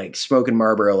sweaty and like smoking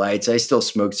Marlboro Lights. I still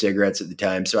smoked cigarettes at the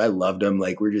time, so I loved them.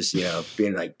 Like we're just,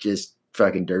 being like just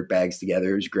fucking dirtbags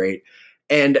together. It was great.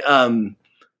 And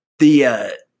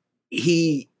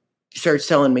he starts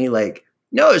telling me like,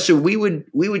 no, so we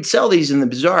would sell these in the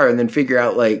bazaar and then figure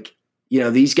out like,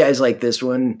 these guys like this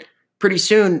one. Pretty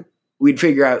soon we'd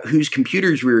figure out whose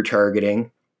computers we were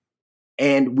targeting,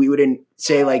 and we would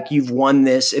say like, you've won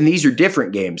this, and these are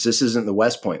different games. This isn't the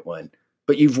West Point one,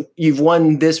 but you've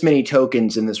won this many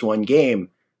tokens in this one game.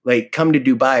 Like, come to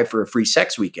Dubai for a free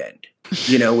sex weekend,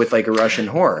 with like a Russian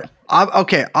whore.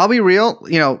 Okay, I'll be real.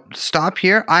 Stop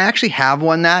here. I actually have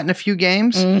won that in a few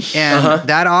games, and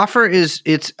that offer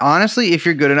it's honestly, if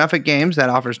you're good enough at games, that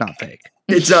offer's not fake.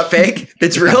 It's not fake.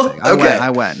 It's real. Fake. I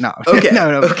went. No. Okay.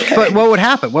 no. Okay. But what would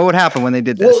happen? What would happen when they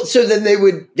did this? Well, so then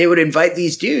they would invite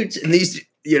these dudes, and these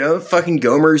fucking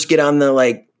Gomers get on the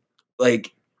like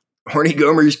horny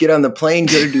Gomers get on the plane,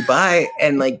 go to Dubai,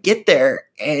 and like get there,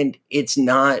 and it's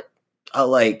not a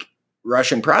like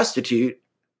Russian prostitute.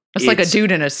 It's like a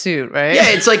dude in a suit, right? Yeah,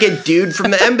 it's like a dude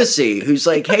from the embassy who's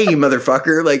like, hey, you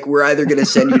motherfucker, like we're either going to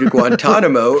send you to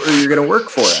Guantanamo or you're going to work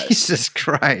for us. Jesus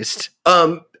Christ.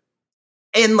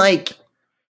 And like,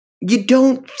 you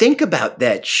don't think about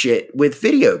that shit with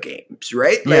video games,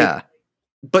 right? Like, yeah.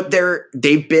 But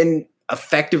they've been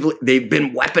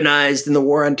weaponized in the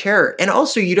war on terror. And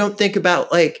also you don't think about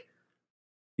like,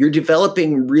 you're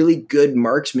developing really good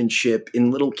marksmanship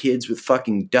in little kids with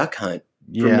fucking Duck Hunt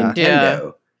from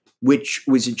Nintendo, which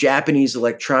was a Japanese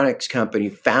electronics company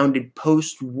founded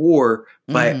post-war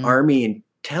by Army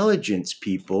intelligence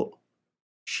people.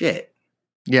 Shit.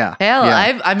 Yeah. Hell,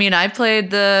 yeah. I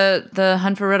played the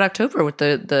Hunt for Red October with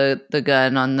the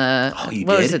gun on the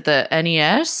was it, the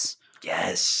NES?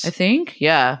 Yes. I think.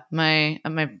 Yeah. My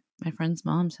friend's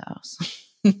mom's house.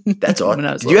 That's awesome.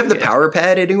 Did you have the power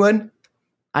pad, anyone?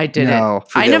 I didn't. No.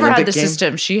 I never had the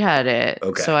system. She had it.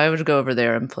 Okay. So I would go over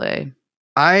there and play.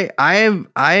 I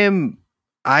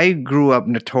grew up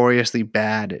notoriously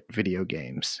bad at video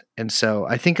games. And so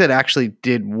I think that actually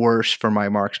did worse for my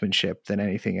marksmanship than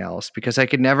anything else, because I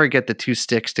could never get the two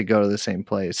sticks to go to the same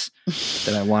place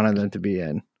that I wanted them to be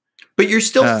in. But you're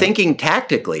still thinking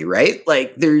tactically, right?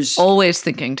 Like there's always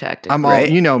thinking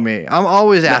tactically. You know me. I'm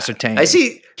always ascertaining. I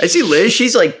see Liz.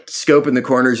 She's like scoping the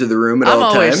corners of the room at all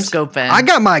times. I'm always scoping. I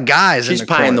got my guys. She's in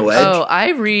the pieing the wedge. Oh,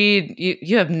 I read.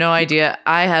 You have no idea.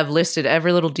 I have listed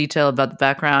every little detail about the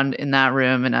background in that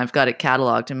room, and I've got it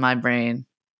cataloged in my brain.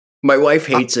 My wife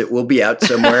hates it. We'll be out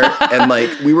somewhere, and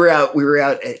like we were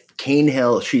out at Cane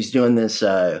Hill. She's doing this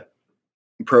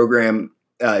program.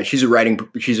 She's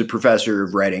a professor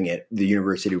of writing at the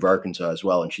University of Arkansas as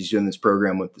well. And she's doing this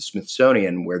program with the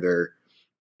Smithsonian where they're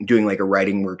doing like a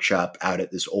writing workshop out at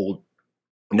this old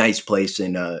nice place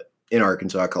in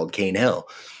Arkansas called Cane Hill.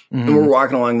 Mm-hmm. And we're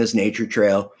walking along this nature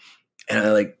trail, and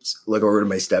I like look over to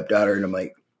my stepdaughter and I'm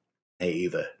like, hey,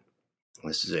 Eva,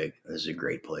 this is a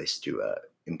great place to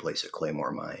emplace a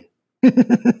Claymore mine.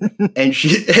 and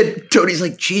Tony's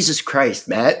like, Jesus Christ,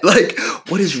 Matt, like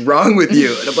what is wrong with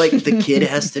you? And I'm like, the kid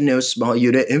has to know small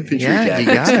unit infantry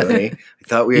tactics, Tony. I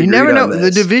thought we agreed you never know. On this.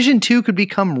 The Division 2 could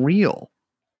become real.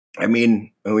 I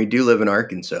mean, we do live in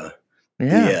Arkansas.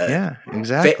 Yeah,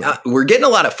 exactly. We're getting a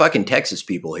lot of fucking Texas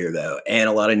people here though, and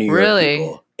a lot of New York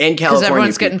people and California because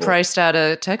everyone's getting priced out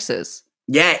of Texas.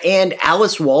 Yeah, and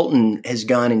Alice Walton has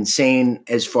gone insane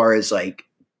as far as like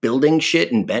building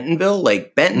shit in Bentonville.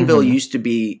 Like Bentonville used to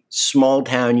be small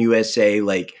town USA,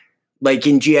 like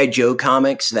in G.I. Joe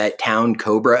comics, that town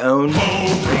Cobra owned.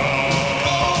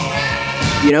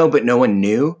 but no one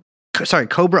knew. Sorry,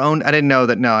 Cobra owned. I didn't know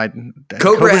that. No,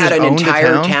 Cobra had an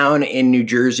entire town in New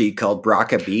Jersey called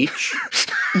Braca Beach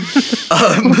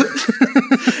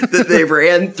that they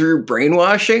ran through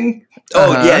brainwashing.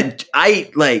 Oh yeah,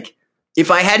 if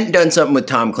I hadn't done something with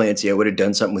Tom Clancy, I would have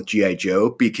done something with G.I.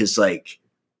 Joe, because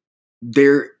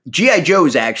G.I. Joe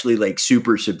is actually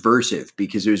super subversive,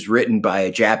 because it was written by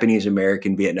a Japanese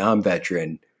American Vietnam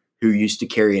veteran who used to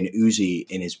carry an Uzi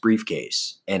in his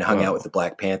briefcase and hung out with the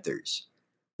Black Panthers.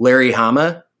 Larry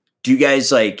Hama, do you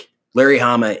guys Larry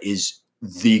Hama is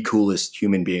the coolest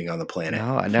human being on the planet.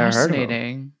 No, I never heard of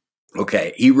him.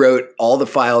 Okay. He wrote all the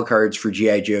file cards for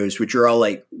G.I. Joes, which are all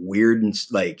weird and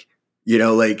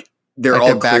they're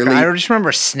all clearly. I just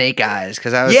remember Snake Eyes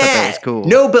because I always thought that was cool.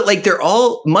 No, but they're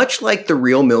all much like the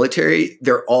real military.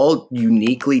 They're all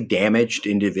uniquely damaged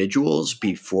individuals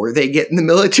before they get in the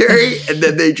military, and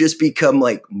then they just become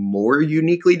more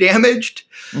uniquely damaged.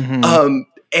 Mm-hmm.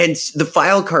 And the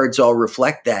file cards all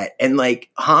reflect that. And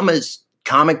Hama's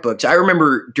comic books. I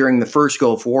remember during the first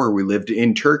Gulf War, we lived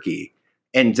in Turkey,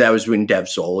 and that was when Dev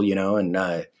Sol,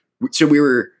 and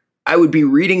so I would be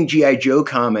reading G.I. Joe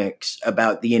comics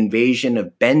about the invasion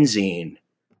of Benzene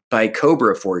by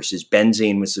Cobra forces.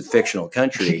 Benzene was a fictional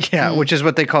country. Yeah, which is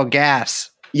what they call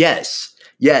gas. Yes.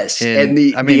 And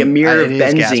the Emir of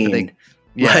Benzene,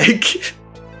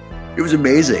 it was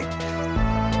amazing.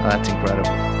 Oh, that's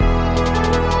incredible.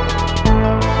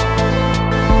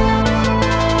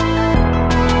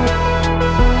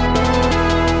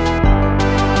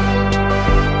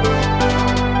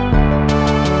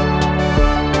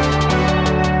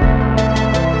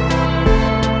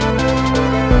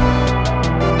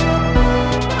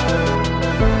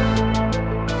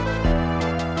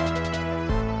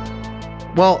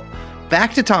 Well,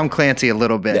 back to Tom Clancy a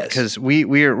little bit, because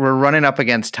we're running up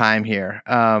against time here.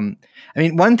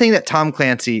 One thing that Tom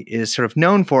Clancy is sort of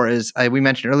known for is, we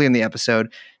mentioned earlier in the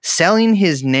episode, selling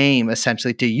his name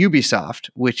essentially to Ubisoft,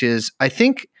 which is, I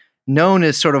think, known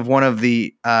as sort of one of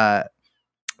the,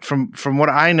 from what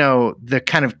I know, the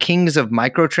kind of kings of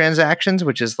microtransactions,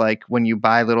 which is when you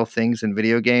buy little things in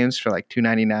video games for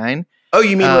 $2.99. Oh,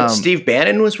 you mean what Steve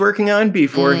Bannon was working on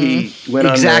before he went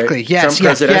on the Trump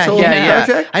presidential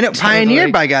project? I know,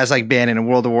 pioneered by guys like Bannon and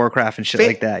World of Warcraft and shit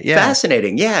like that. Yeah,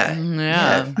 fascinating. Yeah.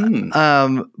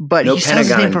 But no he sells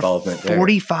his name for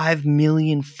 $45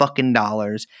 million fucking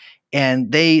dollars, and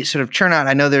they sort of churn out.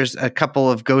 I know there's a couple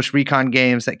of Ghost Recon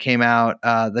games that came out,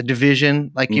 The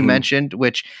Division, you mentioned,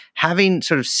 which, having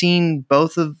sort of seen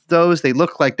both of those, they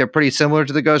look like they're pretty similar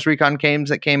to the Ghost Recon games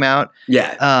that came out.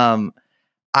 Yeah.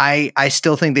 I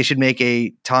still think they should make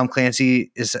a Tom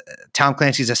Clancy's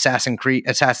Assassin's Creed.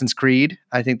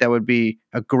 I think that would be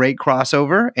a great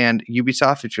crossover. And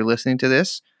Ubisoft, if you're listening to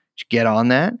this, get on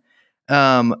that.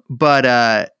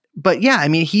 But yeah,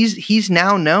 he's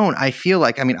now known. I feel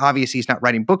like, obviously he's not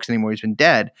writing books anymore. He's been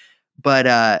dead.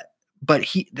 But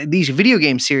these video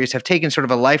game series have taken sort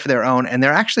of a life of their own, and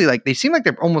they're actually they seem like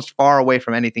they're almost far away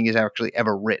from anything he's actually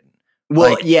ever written.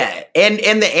 Well, yeah,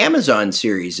 and the Amazon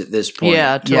series at this point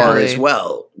are as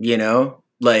well,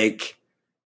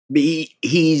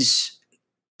 he's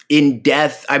in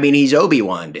death. He's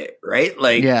Obi-Wan'd it, right?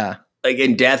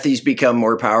 In death, he's become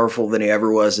more powerful than he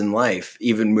ever was in life,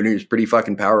 even when he was pretty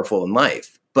fucking powerful in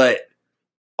life. But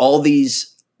all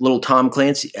these little Tom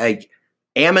Clancy,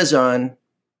 Amazon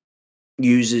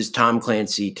uses Tom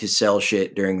Clancy to sell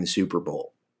shit during the Super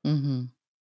Bowl. Mm-hmm.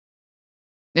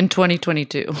 In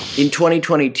 2022.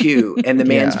 And the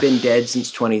man's been dead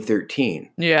since 2013.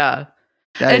 Yeah.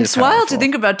 And it's wild to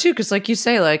think about, too, because you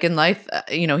say, in life,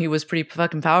 he was pretty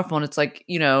fucking powerful. And it's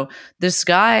this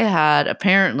guy had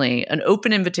apparently an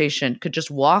open invitation, could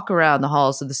just walk around the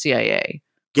halls of the CIA,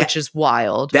 which is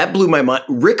wild. That blew my mind.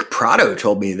 Rick Prado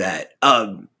told me that.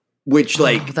 Which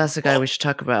that's the guy we should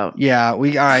talk about. Yeah, all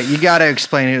right. You got to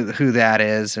explain who that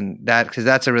is, and that, because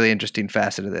that's a really interesting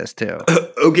facet of this too.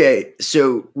 Okay,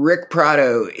 so Rick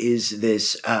Prado is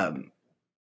this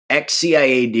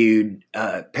ex-CIA dude,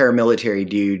 paramilitary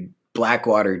dude,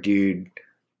 Blackwater dude,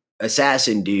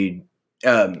 assassin dude.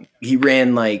 He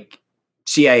ran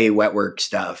CIA wet work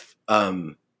stuff.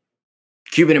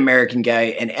 Cuban American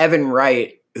guy, and Evan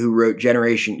Wright, who wrote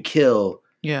Generation Kill,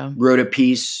 wrote a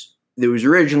piece that was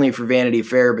originally for Vanity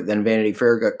Fair, but then Vanity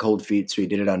Fair got cold feet, so he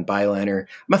did it on Byliner.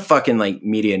 I'm a fucking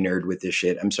media nerd with this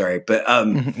shit. I'm sorry, but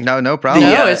no problem.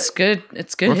 It's good.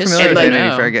 It's good We're history. Familiar with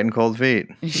Vanity Fair getting cold feet.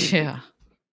 Yeah.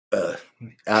 I've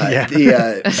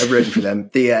written for them.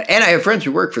 And I have friends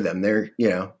who work for them. They're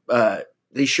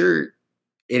they sure.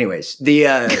 Anyways,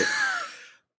 we'll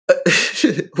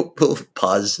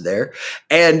pause there,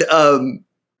 and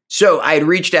So I had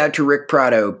reached out to Rick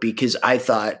Prado because I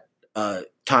thought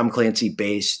Tom Clancy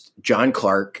based John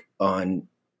Clark on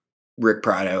Rick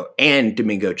Prado and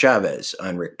Domingo Chavez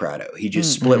on Rick Prado. He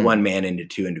just split one man into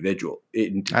two individual.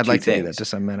 I'd like to do that to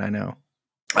some men I know.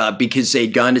 Because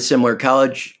they'd gone to similar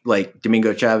college. Like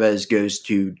Domingo Chavez goes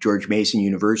to George Mason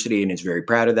University and is very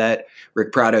proud of that.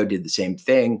 Rick Prado did the same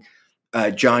thing.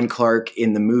 John Clark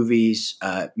in the movies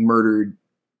murdered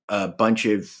a bunch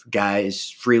of guys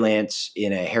freelance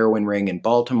in a heroin ring in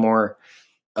Baltimore.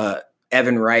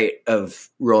 Evan Wright of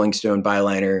Rolling Stone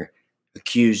Byliner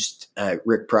accused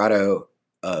Rick Prado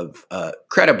of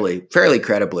fairly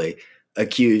credibly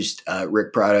accused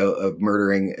Rick Prado of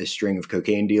murdering a string of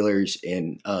cocaine dealers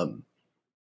in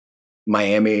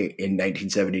Miami in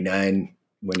 1979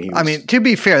 when he was, I mean, to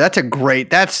be fair, that's one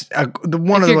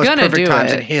of the most perfect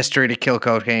times in history to kill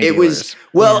cocaine dealers.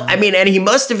 I mean, and he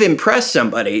must have impressed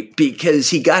somebody because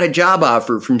he got a job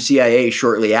offer from CIA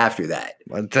shortly after that.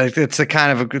 It's the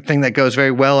kind of a thing that goes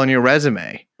very well on your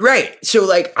resume. Right. So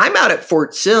like I'm out at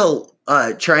Fort Sill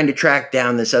trying to track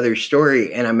down this other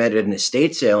story, and I'm at an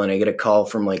estate sale and I get a call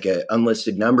from like an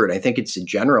unlisted number, and I think it's the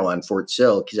general on Fort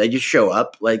Sill because I just show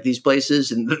up like these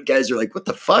places and the guys are like, what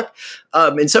the fuck?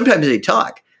 And sometimes they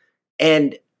talk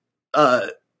and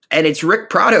it's Rick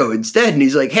Prado instead. And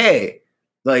he's like, hey,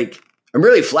 like, I'm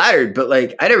really flattered, but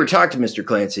like, I never talked to Mr.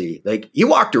 Clancy. Like he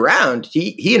walked around,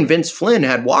 he and Vince Flynn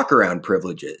had walk around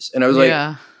privileges. And I was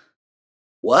like,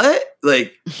 what?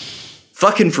 Like,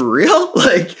 fucking for real?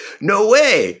 Like, no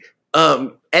way.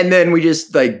 And then we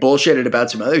just like bullshitted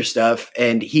about some other stuff.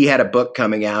 And he had a book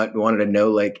coming out and wanted to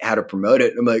know like how to promote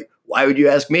it. And I'm like, why would you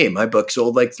ask me? My book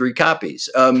sold like 3 copies.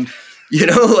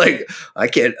 Like I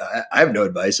have no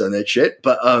advice on that shit.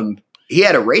 But he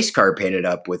had a race car painted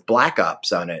up with Black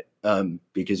Ops on it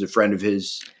because a friend of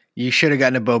his. You should have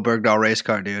gotten a Bo Bergdahl race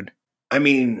car, dude. I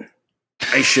mean,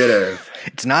 I should have.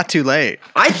 It's not too late.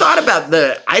 I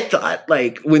thought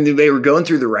like when they were going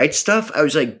through the right stuff, I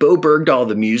was like, Bo Bergdahl,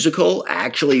 the musical,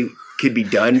 actually could be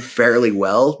done fairly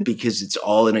well because it's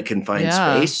all in a confined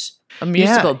space. A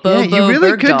musical. You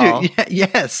really Bergdahl. could do.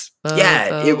 Yes.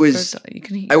 It was.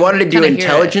 I wanted to do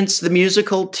Intelligence, the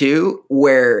musical too,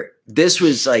 where this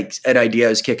was like an idea I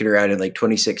was kicking around in like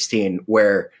 2016,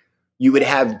 where you would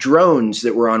have drones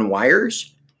that were on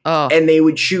wires and they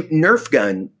would shoot Nerf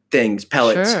gun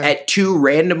pellets at 2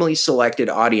 randomly selected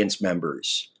audience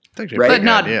members. Right? But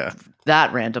not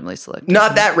that randomly selected.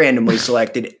 Not that randomly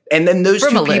selected. And then those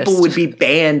from 2 people would be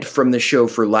banned from the show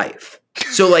for life.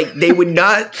 So like they would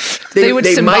not they would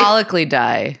symbolically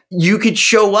die. You could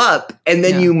show up and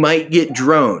then you might get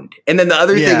droned. And then the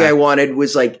other thing I wanted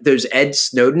was like those Ed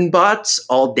Snowden bots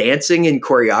all dancing in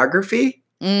choreography.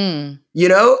 You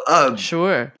know?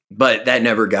 Sure. But that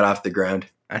never got off the ground.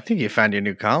 I think you found your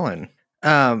new calling.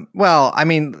 Well, I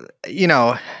mean, you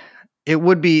know, it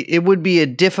would be a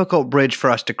difficult bridge for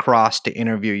us to cross to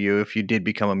interview you if you did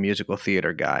become a musical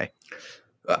theater guy.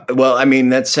 Well, I mean,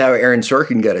 that's how Aaron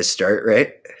Sorkin got his start,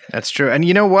 right? That's true. And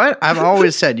you know what? I've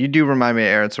always said you do remind me of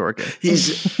Aaron Sorkin.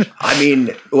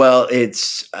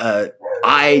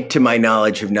 I, to my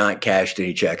knowledge, have not cashed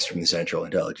any checks from the Central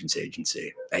Intelligence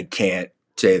Agency. I can't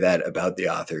say that about the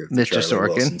author of the Mr. Charlie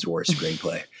Sorkin. Wilson's War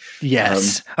screenplay.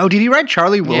 Yes. Did he write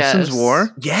Charlie Wilson's War?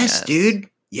 Yes, dude.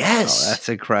 Yes. Oh, that's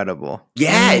incredible.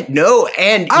 Yeah, no,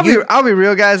 and I'll be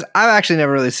real, guys. I've actually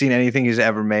never really seen anything he's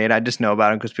ever made. I just know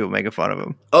about him because people making fun of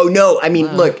him. Oh no, I mean,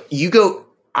 look, you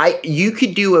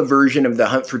could do a version of The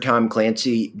Hunt for Tom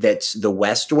Clancy that's The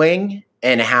West Wing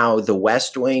and how The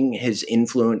West Wing has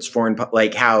influenced foreign,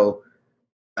 like how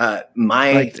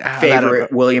my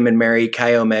favorite William and Mary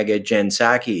Chi Omega Jen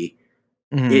Psaki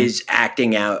is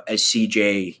acting out a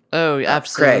CJ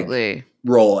absolutely Craig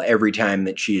role every time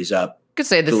that she is up. Could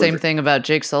say the same thing about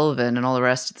Jake Sullivan and all the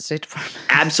rest of the State Department.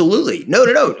 Absolutely. No.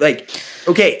 Like,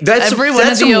 okay. Every one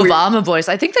of the Obama boys.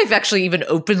 I think they've actually even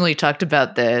openly talked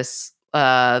about this.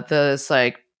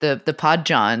 The Pod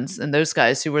Johns and those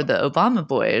guys who were the Obama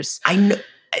boys. I know.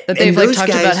 That they've like talked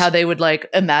about how they would like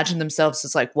imagine themselves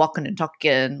as like walking and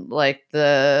talking like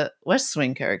the West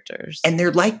Wing characters. And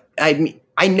they're like, I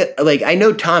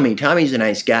know Tommy. Tommy's a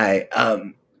nice guy.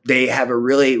 They have a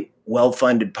really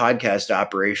well-funded podcast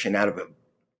operation out of a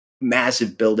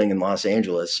massive building in Los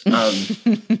Angeles.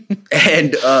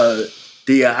 And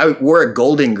I wore a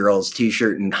Golden Girls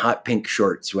t-shirt and hot pink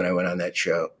shorts when I went on that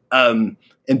show. And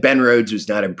Ben Rhodes was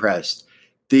not impressed.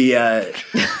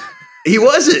 He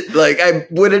wasn't. Like, I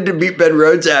wanted to meet Ben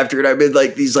Rhodes after, and I made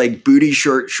like these like booty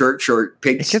short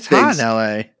pink. It gets hot in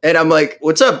LA. And I'm like,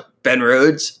 what's up, Ben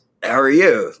Rhodes? How are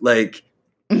you? Like,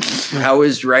 how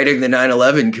was writing the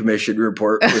 9/11 Commission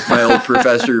report with my old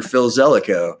professor, Phil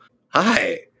Zellico?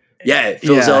 Hi. Yeah,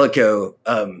 Phil Zellico.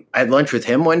 I had lunch with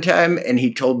him one time, and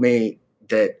he told me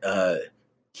that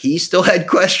he still had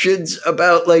questions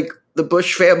about like the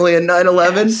Bush family and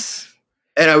 9/11. Yes.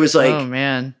 And I was like, oh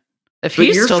man, if but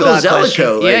he's you're still Phil got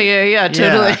Zellico, like, yeah,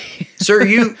 totally. Sir,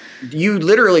 you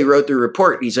literally wrote the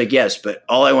report. And he's like, yes, but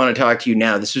all I want to talk to you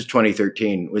now, this was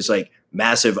 2013, was like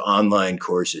massive online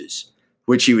courses,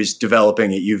 which he was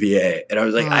developing at UVA. And I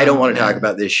was like, I don't want to talk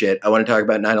about this shit. I want to talk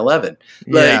about 9/11.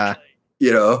 Like,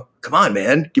 come on,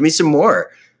 man, give me some more.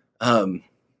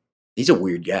 He's a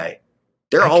weird guy.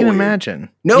 They're all weird. Imagine.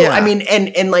 No, I mean,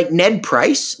 and like Ned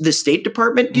Price, the State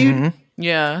Department dude. Mm-hmm.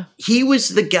 Yeah. He was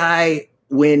the guy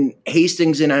when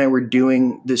Hastings and I were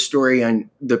doing the story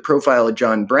on the profile of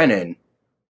John Brennan.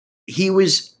 He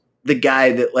was the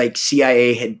guy that like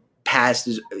CIA had passed.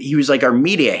 He was like our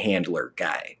media handler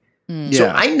guy. So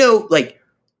I know, like,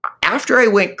 after I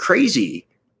went crazy,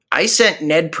 I sent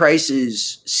Ned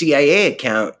Price's CIA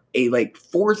account a like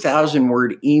 4,000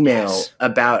 word email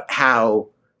about how,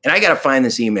 and I got to find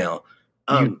this email.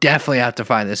 You definitely have to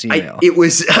find this email.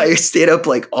 I stayed up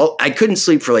like I couldn't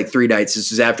sleep for like 3 nights. This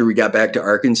was after we got back to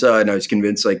Arkansas, and I was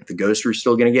convinced like the ghosts were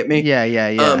still going to get me.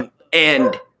 Yeah.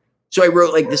 And so I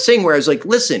wrote like this thing where I was like,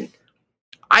 listen,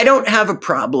 I don't have a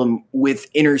problem with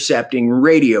intercepting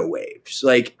radio waves.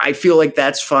 Like, I feel like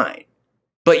that's fine.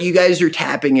 But you guys are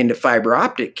tapping into fiber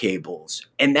optic cables,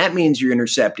 and that means you're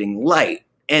intercepting light.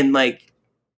 And like,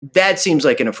 that seems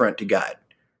like an affront to God.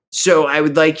 So I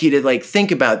would like you to like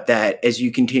think about that as you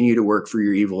continue to work for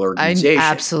your evil organization. I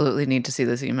absolutely need to see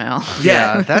this email.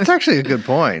 Yeah, that's actually a good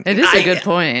point. It is a good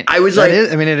point. I was it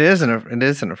is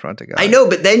an affront to God. I know,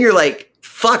 but then you're like,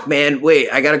 fuck, man, wait,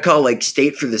 I got to call like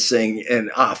state for this thing.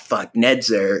 And fuck, Ned's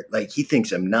there. Like, he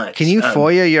thinks I'm nuts. Can you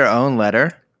FOIA your own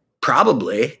letter?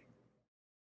 Probably.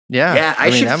 Yeah. I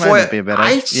should that FOIA. Might be a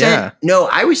better. No,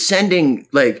 I was sending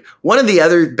like one of the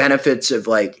other benefits of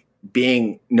like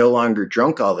being no longer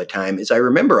drunk all the time is I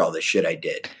remember all the shit I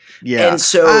did. Yeah. And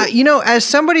so, as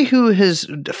somebody who has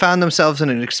found themselves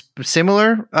in a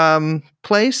similar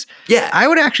place, I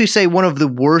would actually say one of the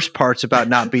worst parts about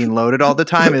not being loaded all the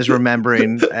time is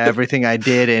remembering everything I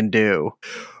did and do.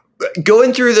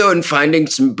 Going through though and finding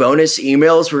some bonus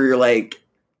emails where you're like,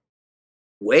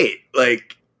 wait,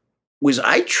 like, was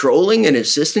I trolling an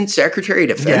assistant secretary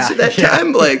of defense at that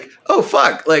time? Like, oh,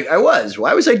 fuck. Like, I was.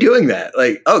 Why was I doing that?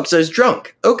 Like, oh, because I was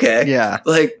drunk. Okay. Yeah.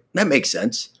 Like, that makes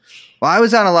sense. Well, I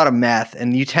was on a lot of meth,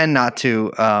 and you tend not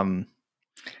to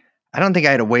I don't think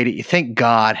I had a way to – thank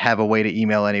God have a way to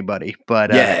email anybody. But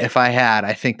if I had,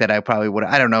 I think that I probably would –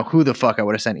 I don't know who the fuck I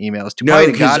would have sent emails to. No,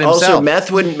 because also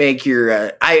meth wouldn't make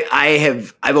your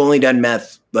I've only done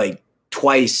meth like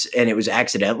twice, and it was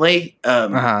accidentally.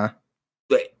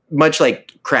 Much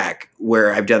like crack,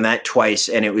 where I've done that twice,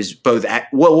 and it was both.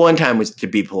 One time was to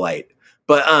be polite,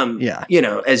 but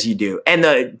as you do. And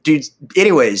the dudes,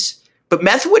 anyways. But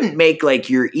meth wouldn't make like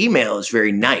your emails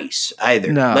very nice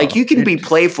either. No, like you can be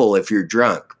playful if you're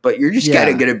drunk, but you're just kind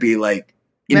of going to be like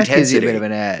meth gives you a bit of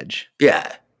an edge.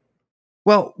 Yeah.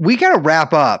 Well, we got to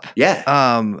wrap up.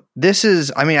 Yeah. This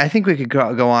is, I think we could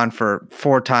go on for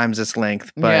 4 times this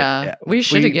length, but we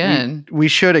should again. We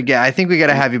should again. I think we got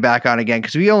to have you back on again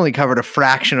because we only covered a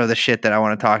fraction of the shit that I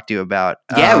want to talk to you about.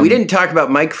 Yeah, we didn't talk about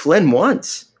Mike Flynn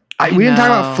once. We didn't talk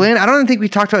about Flynn. I don't think we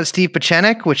talked about Steve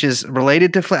Pieczenik, which is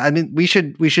related to Flynn. I mean, we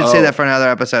should say that for another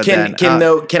episode.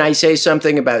 Can I say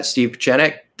something about Steve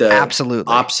Pieczenik?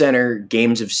 Absolutely. Op Center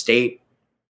Games of State.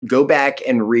 Go back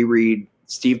and reread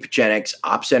Steve Pieczenik's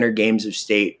Op Center Games of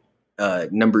State,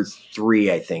 number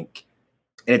 3, I think.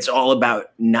 And it's all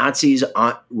about Nazis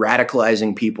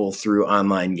radicalizing people through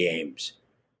online games.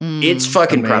 It's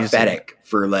fucking prophetic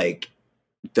for like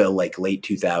the like late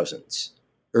 2000s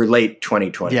or late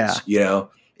 2020s. Yeah. You know,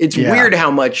 it's weird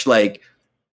how much like,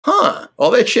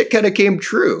 all that shit kind of came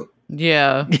true.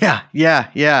 Yeah.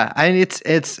 Yeah. I mean,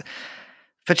 it's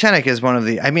Pieczenik is one of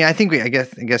the. I mean, I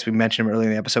guess we mentioned him earlier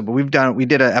in the episode, but we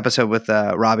did an episode with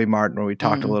Robbie Martin where we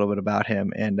talked a little bit about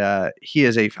him, and he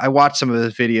is I watched some of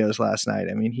his videos last night.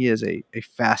 I mean, he is a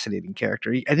fascinating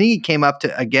character. I think he came up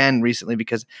to again recently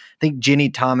because I think Ginny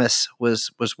Thomas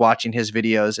was watching his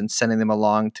videos and sending them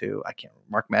along to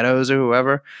Mark Meadows or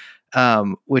whoever,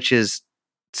 which is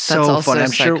so That's also fun. I'm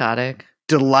psychotic.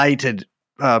 sure delighted.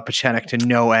 Pieczenik to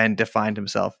no end to find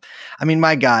himself. I mean,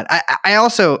 my God,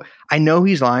 I know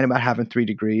he's lying about having 3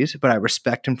 degrees, but I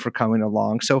respect him for coming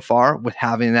along so far with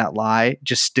having that lie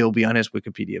just still be on his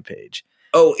Wikipedia page.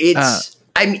 Oh, it's,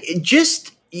 I mean,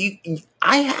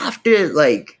 I have to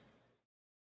like,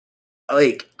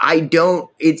 like, I don't,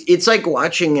 it's like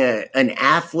watching an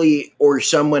athlete or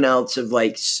someone else of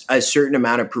like a certain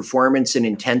amount of performance and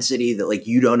intensity that like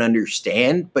you don't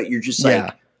understand, but you're just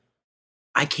like,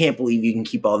 I can't believe you can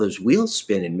keep all those wheels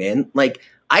spinning, man. Like,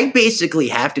 I basically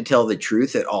have to tell the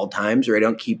truth at all times or I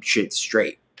don't keep shit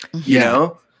straight. You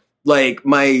know? Like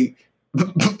my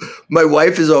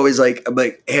wife is always like, I'm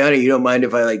like, hey honey, you don't mind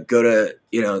if I like go to,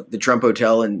 you know, the Trump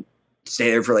Hotel and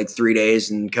stay there for like 3 days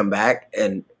and come back?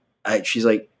 And she's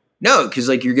like, no, because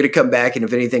like you're gonna come back and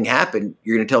if anything happened,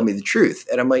 you're gonna tell me the truth.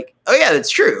 And I'm like, oh yeah,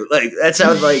 that's true. Like that's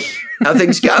how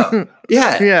things go.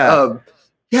 Yeah.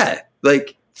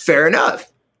 Like fair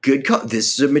enough. Good call.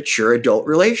 This is a mature adult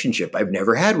relationship. I've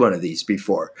never had one of these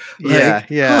before. Like,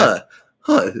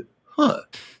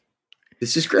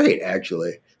 This is great,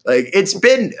 actually. Like it's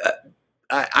been.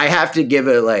 I have to give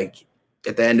a like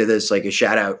at the end of this like a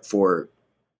shout out for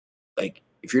like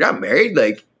if you're not married,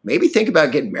 like maybe think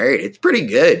about getting married. It's pretty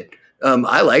good.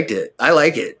 I liked it. I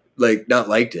like it. Like not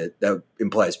liked it. That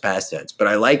implies past tense, but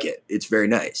I like it. It's very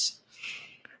nice.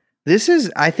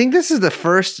 I think this is the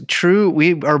first true,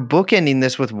 we are bookending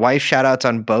this with wife shout outs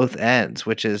on both ends,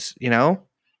 which is, you know,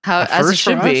 how as it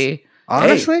should be.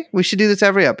 Honestly, we should do this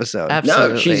every episode.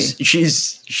 Absolutely. No,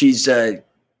 she's a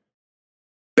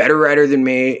better writer than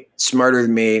me, smarter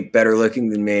than me, better looking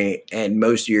than me, and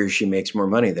most years she makes more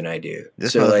money than I do.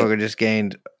 This motherfucker just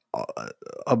gained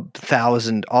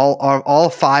 1,000. All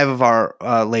 5 of our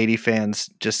lady fans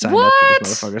just signed up for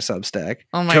this motherfucker Substack.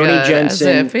 Oh my Tony god! Jensen,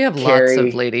 As if we have lots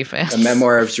of lady fans. A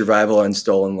Memoir of Survival on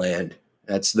Stolen Land.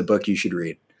 That's the book you should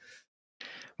read.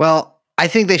 Well, I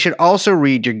think they should also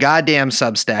read your goddamn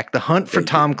Substack, The Hunt for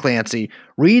Tom Clancy.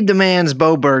 Read the man's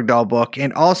Bo Bergdahl book,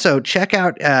 and also check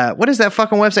out what is that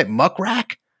fucking website?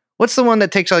 Muckrack? What's the one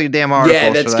that takes all your damn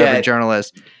articles for every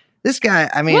journalist? This guy,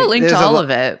 I mean, we'll link to all of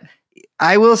it.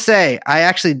 I will say, I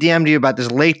actually DM'd you about this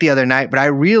late the other night, but I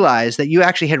realized that you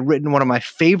actually had written one of my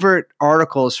favorite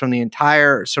articles from the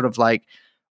entire sort of like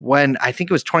when I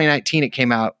think it was 2019 it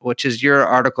came out, which is your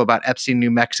article about Epstein, New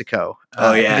Mexico.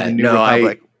 New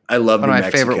Republic. I love one New of my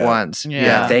Mexico. favorite ones.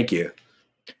 Yeah, thank you.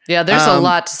 Yeah, there's a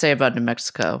lot to say about New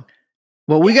Mexico.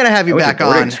 Well, we got to have you back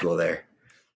on. Boarding school there.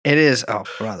 It is. Oh,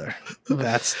 brother.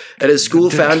 That's at a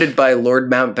school founded by Lord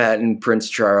Mountbatten, Prince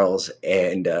Charles,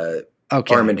 and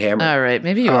Armand Hammer. All right,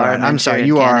 maybe you are. I'm sorry,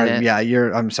 you candidate. Are.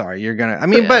 Yeah, I'm sorry. You're gonna. I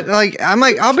mean, but like, I'm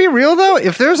like, I'll be real though.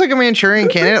 If there's like a Manchurian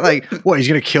candidate, like, what? He's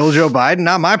gonna kill Joe Biden?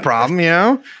 Not my problem, you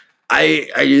know. I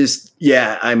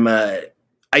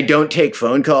don't take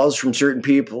phone calls from certain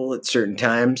people at certain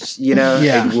times. You know,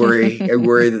 I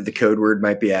worry that the code word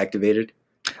might be activated.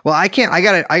 Well, I can't. I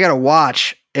gotta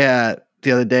watch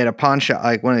the other day at a pawn shop,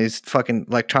 like one of these fucking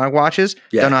electronic watches.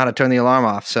 Don't know how to turn the alarm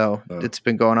off, so it's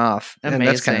been going off. Amazing. And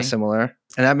that's kind of similar,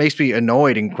 and that makes me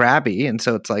annoyed and crappy. And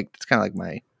so it's kind of like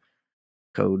my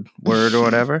code word or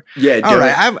whatever. All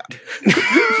right.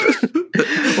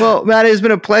 Well, Matt, it's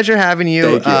been a pleasure having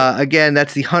you. Again,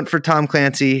 that's The Hunt for Tom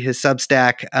Clancy, his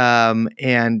Substack,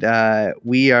 and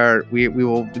we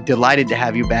will be delighted to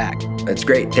have you back. That's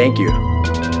great. Thank you.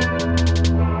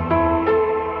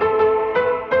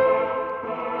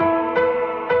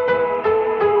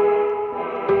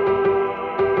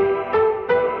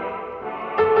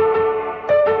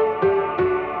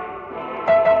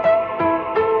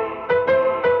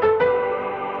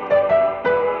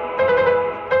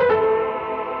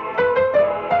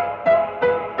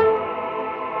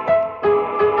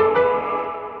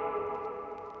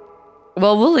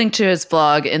 Well, we'll link to his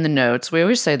blog in the notes. We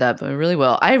always say that, but we really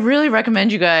will. I really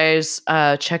recommend you guys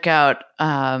check out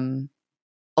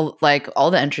like all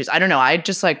the entries. I don't know. I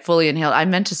just like fully inhaled. I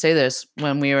meant to say this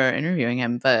when we were interviewing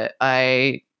him, but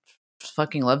I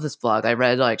fucking love this blog. I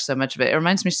read like so much of it. It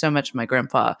reminds me so much of my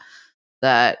grandpa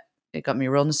that it got me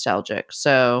real nostalgic.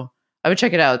 So I would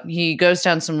check it out. He goes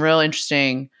down some real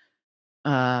interesting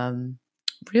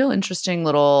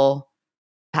little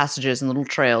passages and little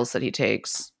trails that he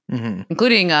takes. Mm-hmm.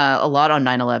 Including a lot on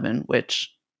 9/11, which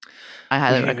I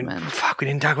highly recommend. We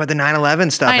didn't talk about the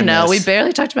 9/11 stuff. I know. We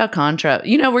barely talked about Contra.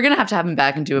 You know, we're going to have him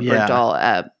back and do a Bergdahl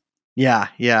app. Yeah.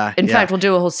 In fact, we'll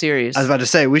do a whole series. I was about to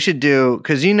say, we should do,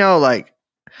 because like,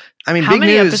 I mean, how big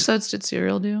many news, episodes did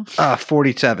Serial do?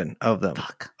 47 of them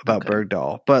about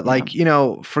Bergdahl. But like, you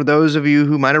know, for those of you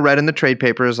who might have read in the trade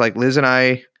papers, like Liz and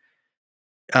I,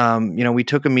 you know, we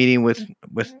took a meeting with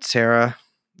Sarah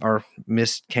or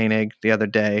Miss Koenig the other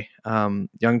day. Young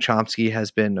Chomsky has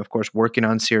been, of course, working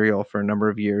on Serial for a number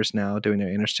of years now, doing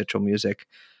their interstitial music.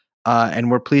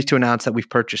 And we're pleased to announce that we've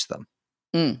purchased them.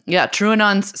 Yeah,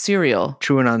 TrueAnon's cereal.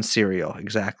 TrueAnon cereal,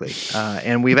 exactly.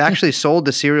 And we've actually sold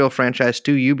the cereal franchise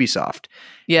to Ubisoft.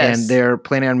 Yes. And they're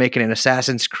planning on making an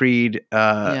Assassin's Creed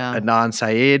Adnan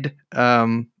Syed.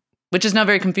 Which is now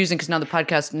very confusing because now the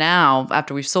podcast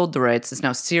after we've sold the rights, is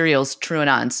now Serial's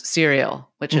TrueAnon's cereal,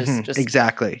 which is just...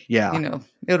 Exactly, yeah.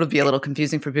 It'll be a little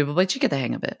confusing for people, but you get the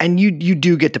hang of it. And you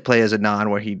do get to play as Adnan,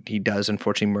 where he does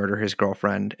unfortunately murder his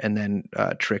girlfriend and then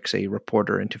tricks a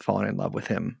reporter into falling in love with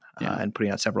him and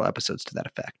putting out several episodes to that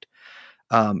effect.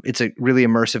 It's a really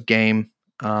immersive game.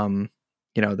 The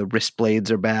wrist blades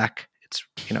are back. It's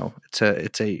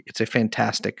a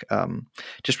fantastic.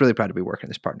 Just really proud to be working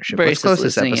this partnership. Brace Let's close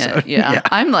this episode. Yeah.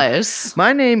 I'm Les.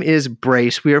 My name is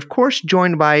Brace. We are of course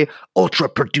joined by ultra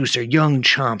producer Young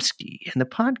Chomsky, and the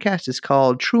podcast is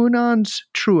called TrueAnon's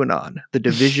TrueAnon, the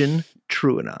division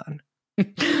TrueAnon.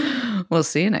 We'll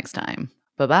see you next time.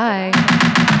 Bye-bye.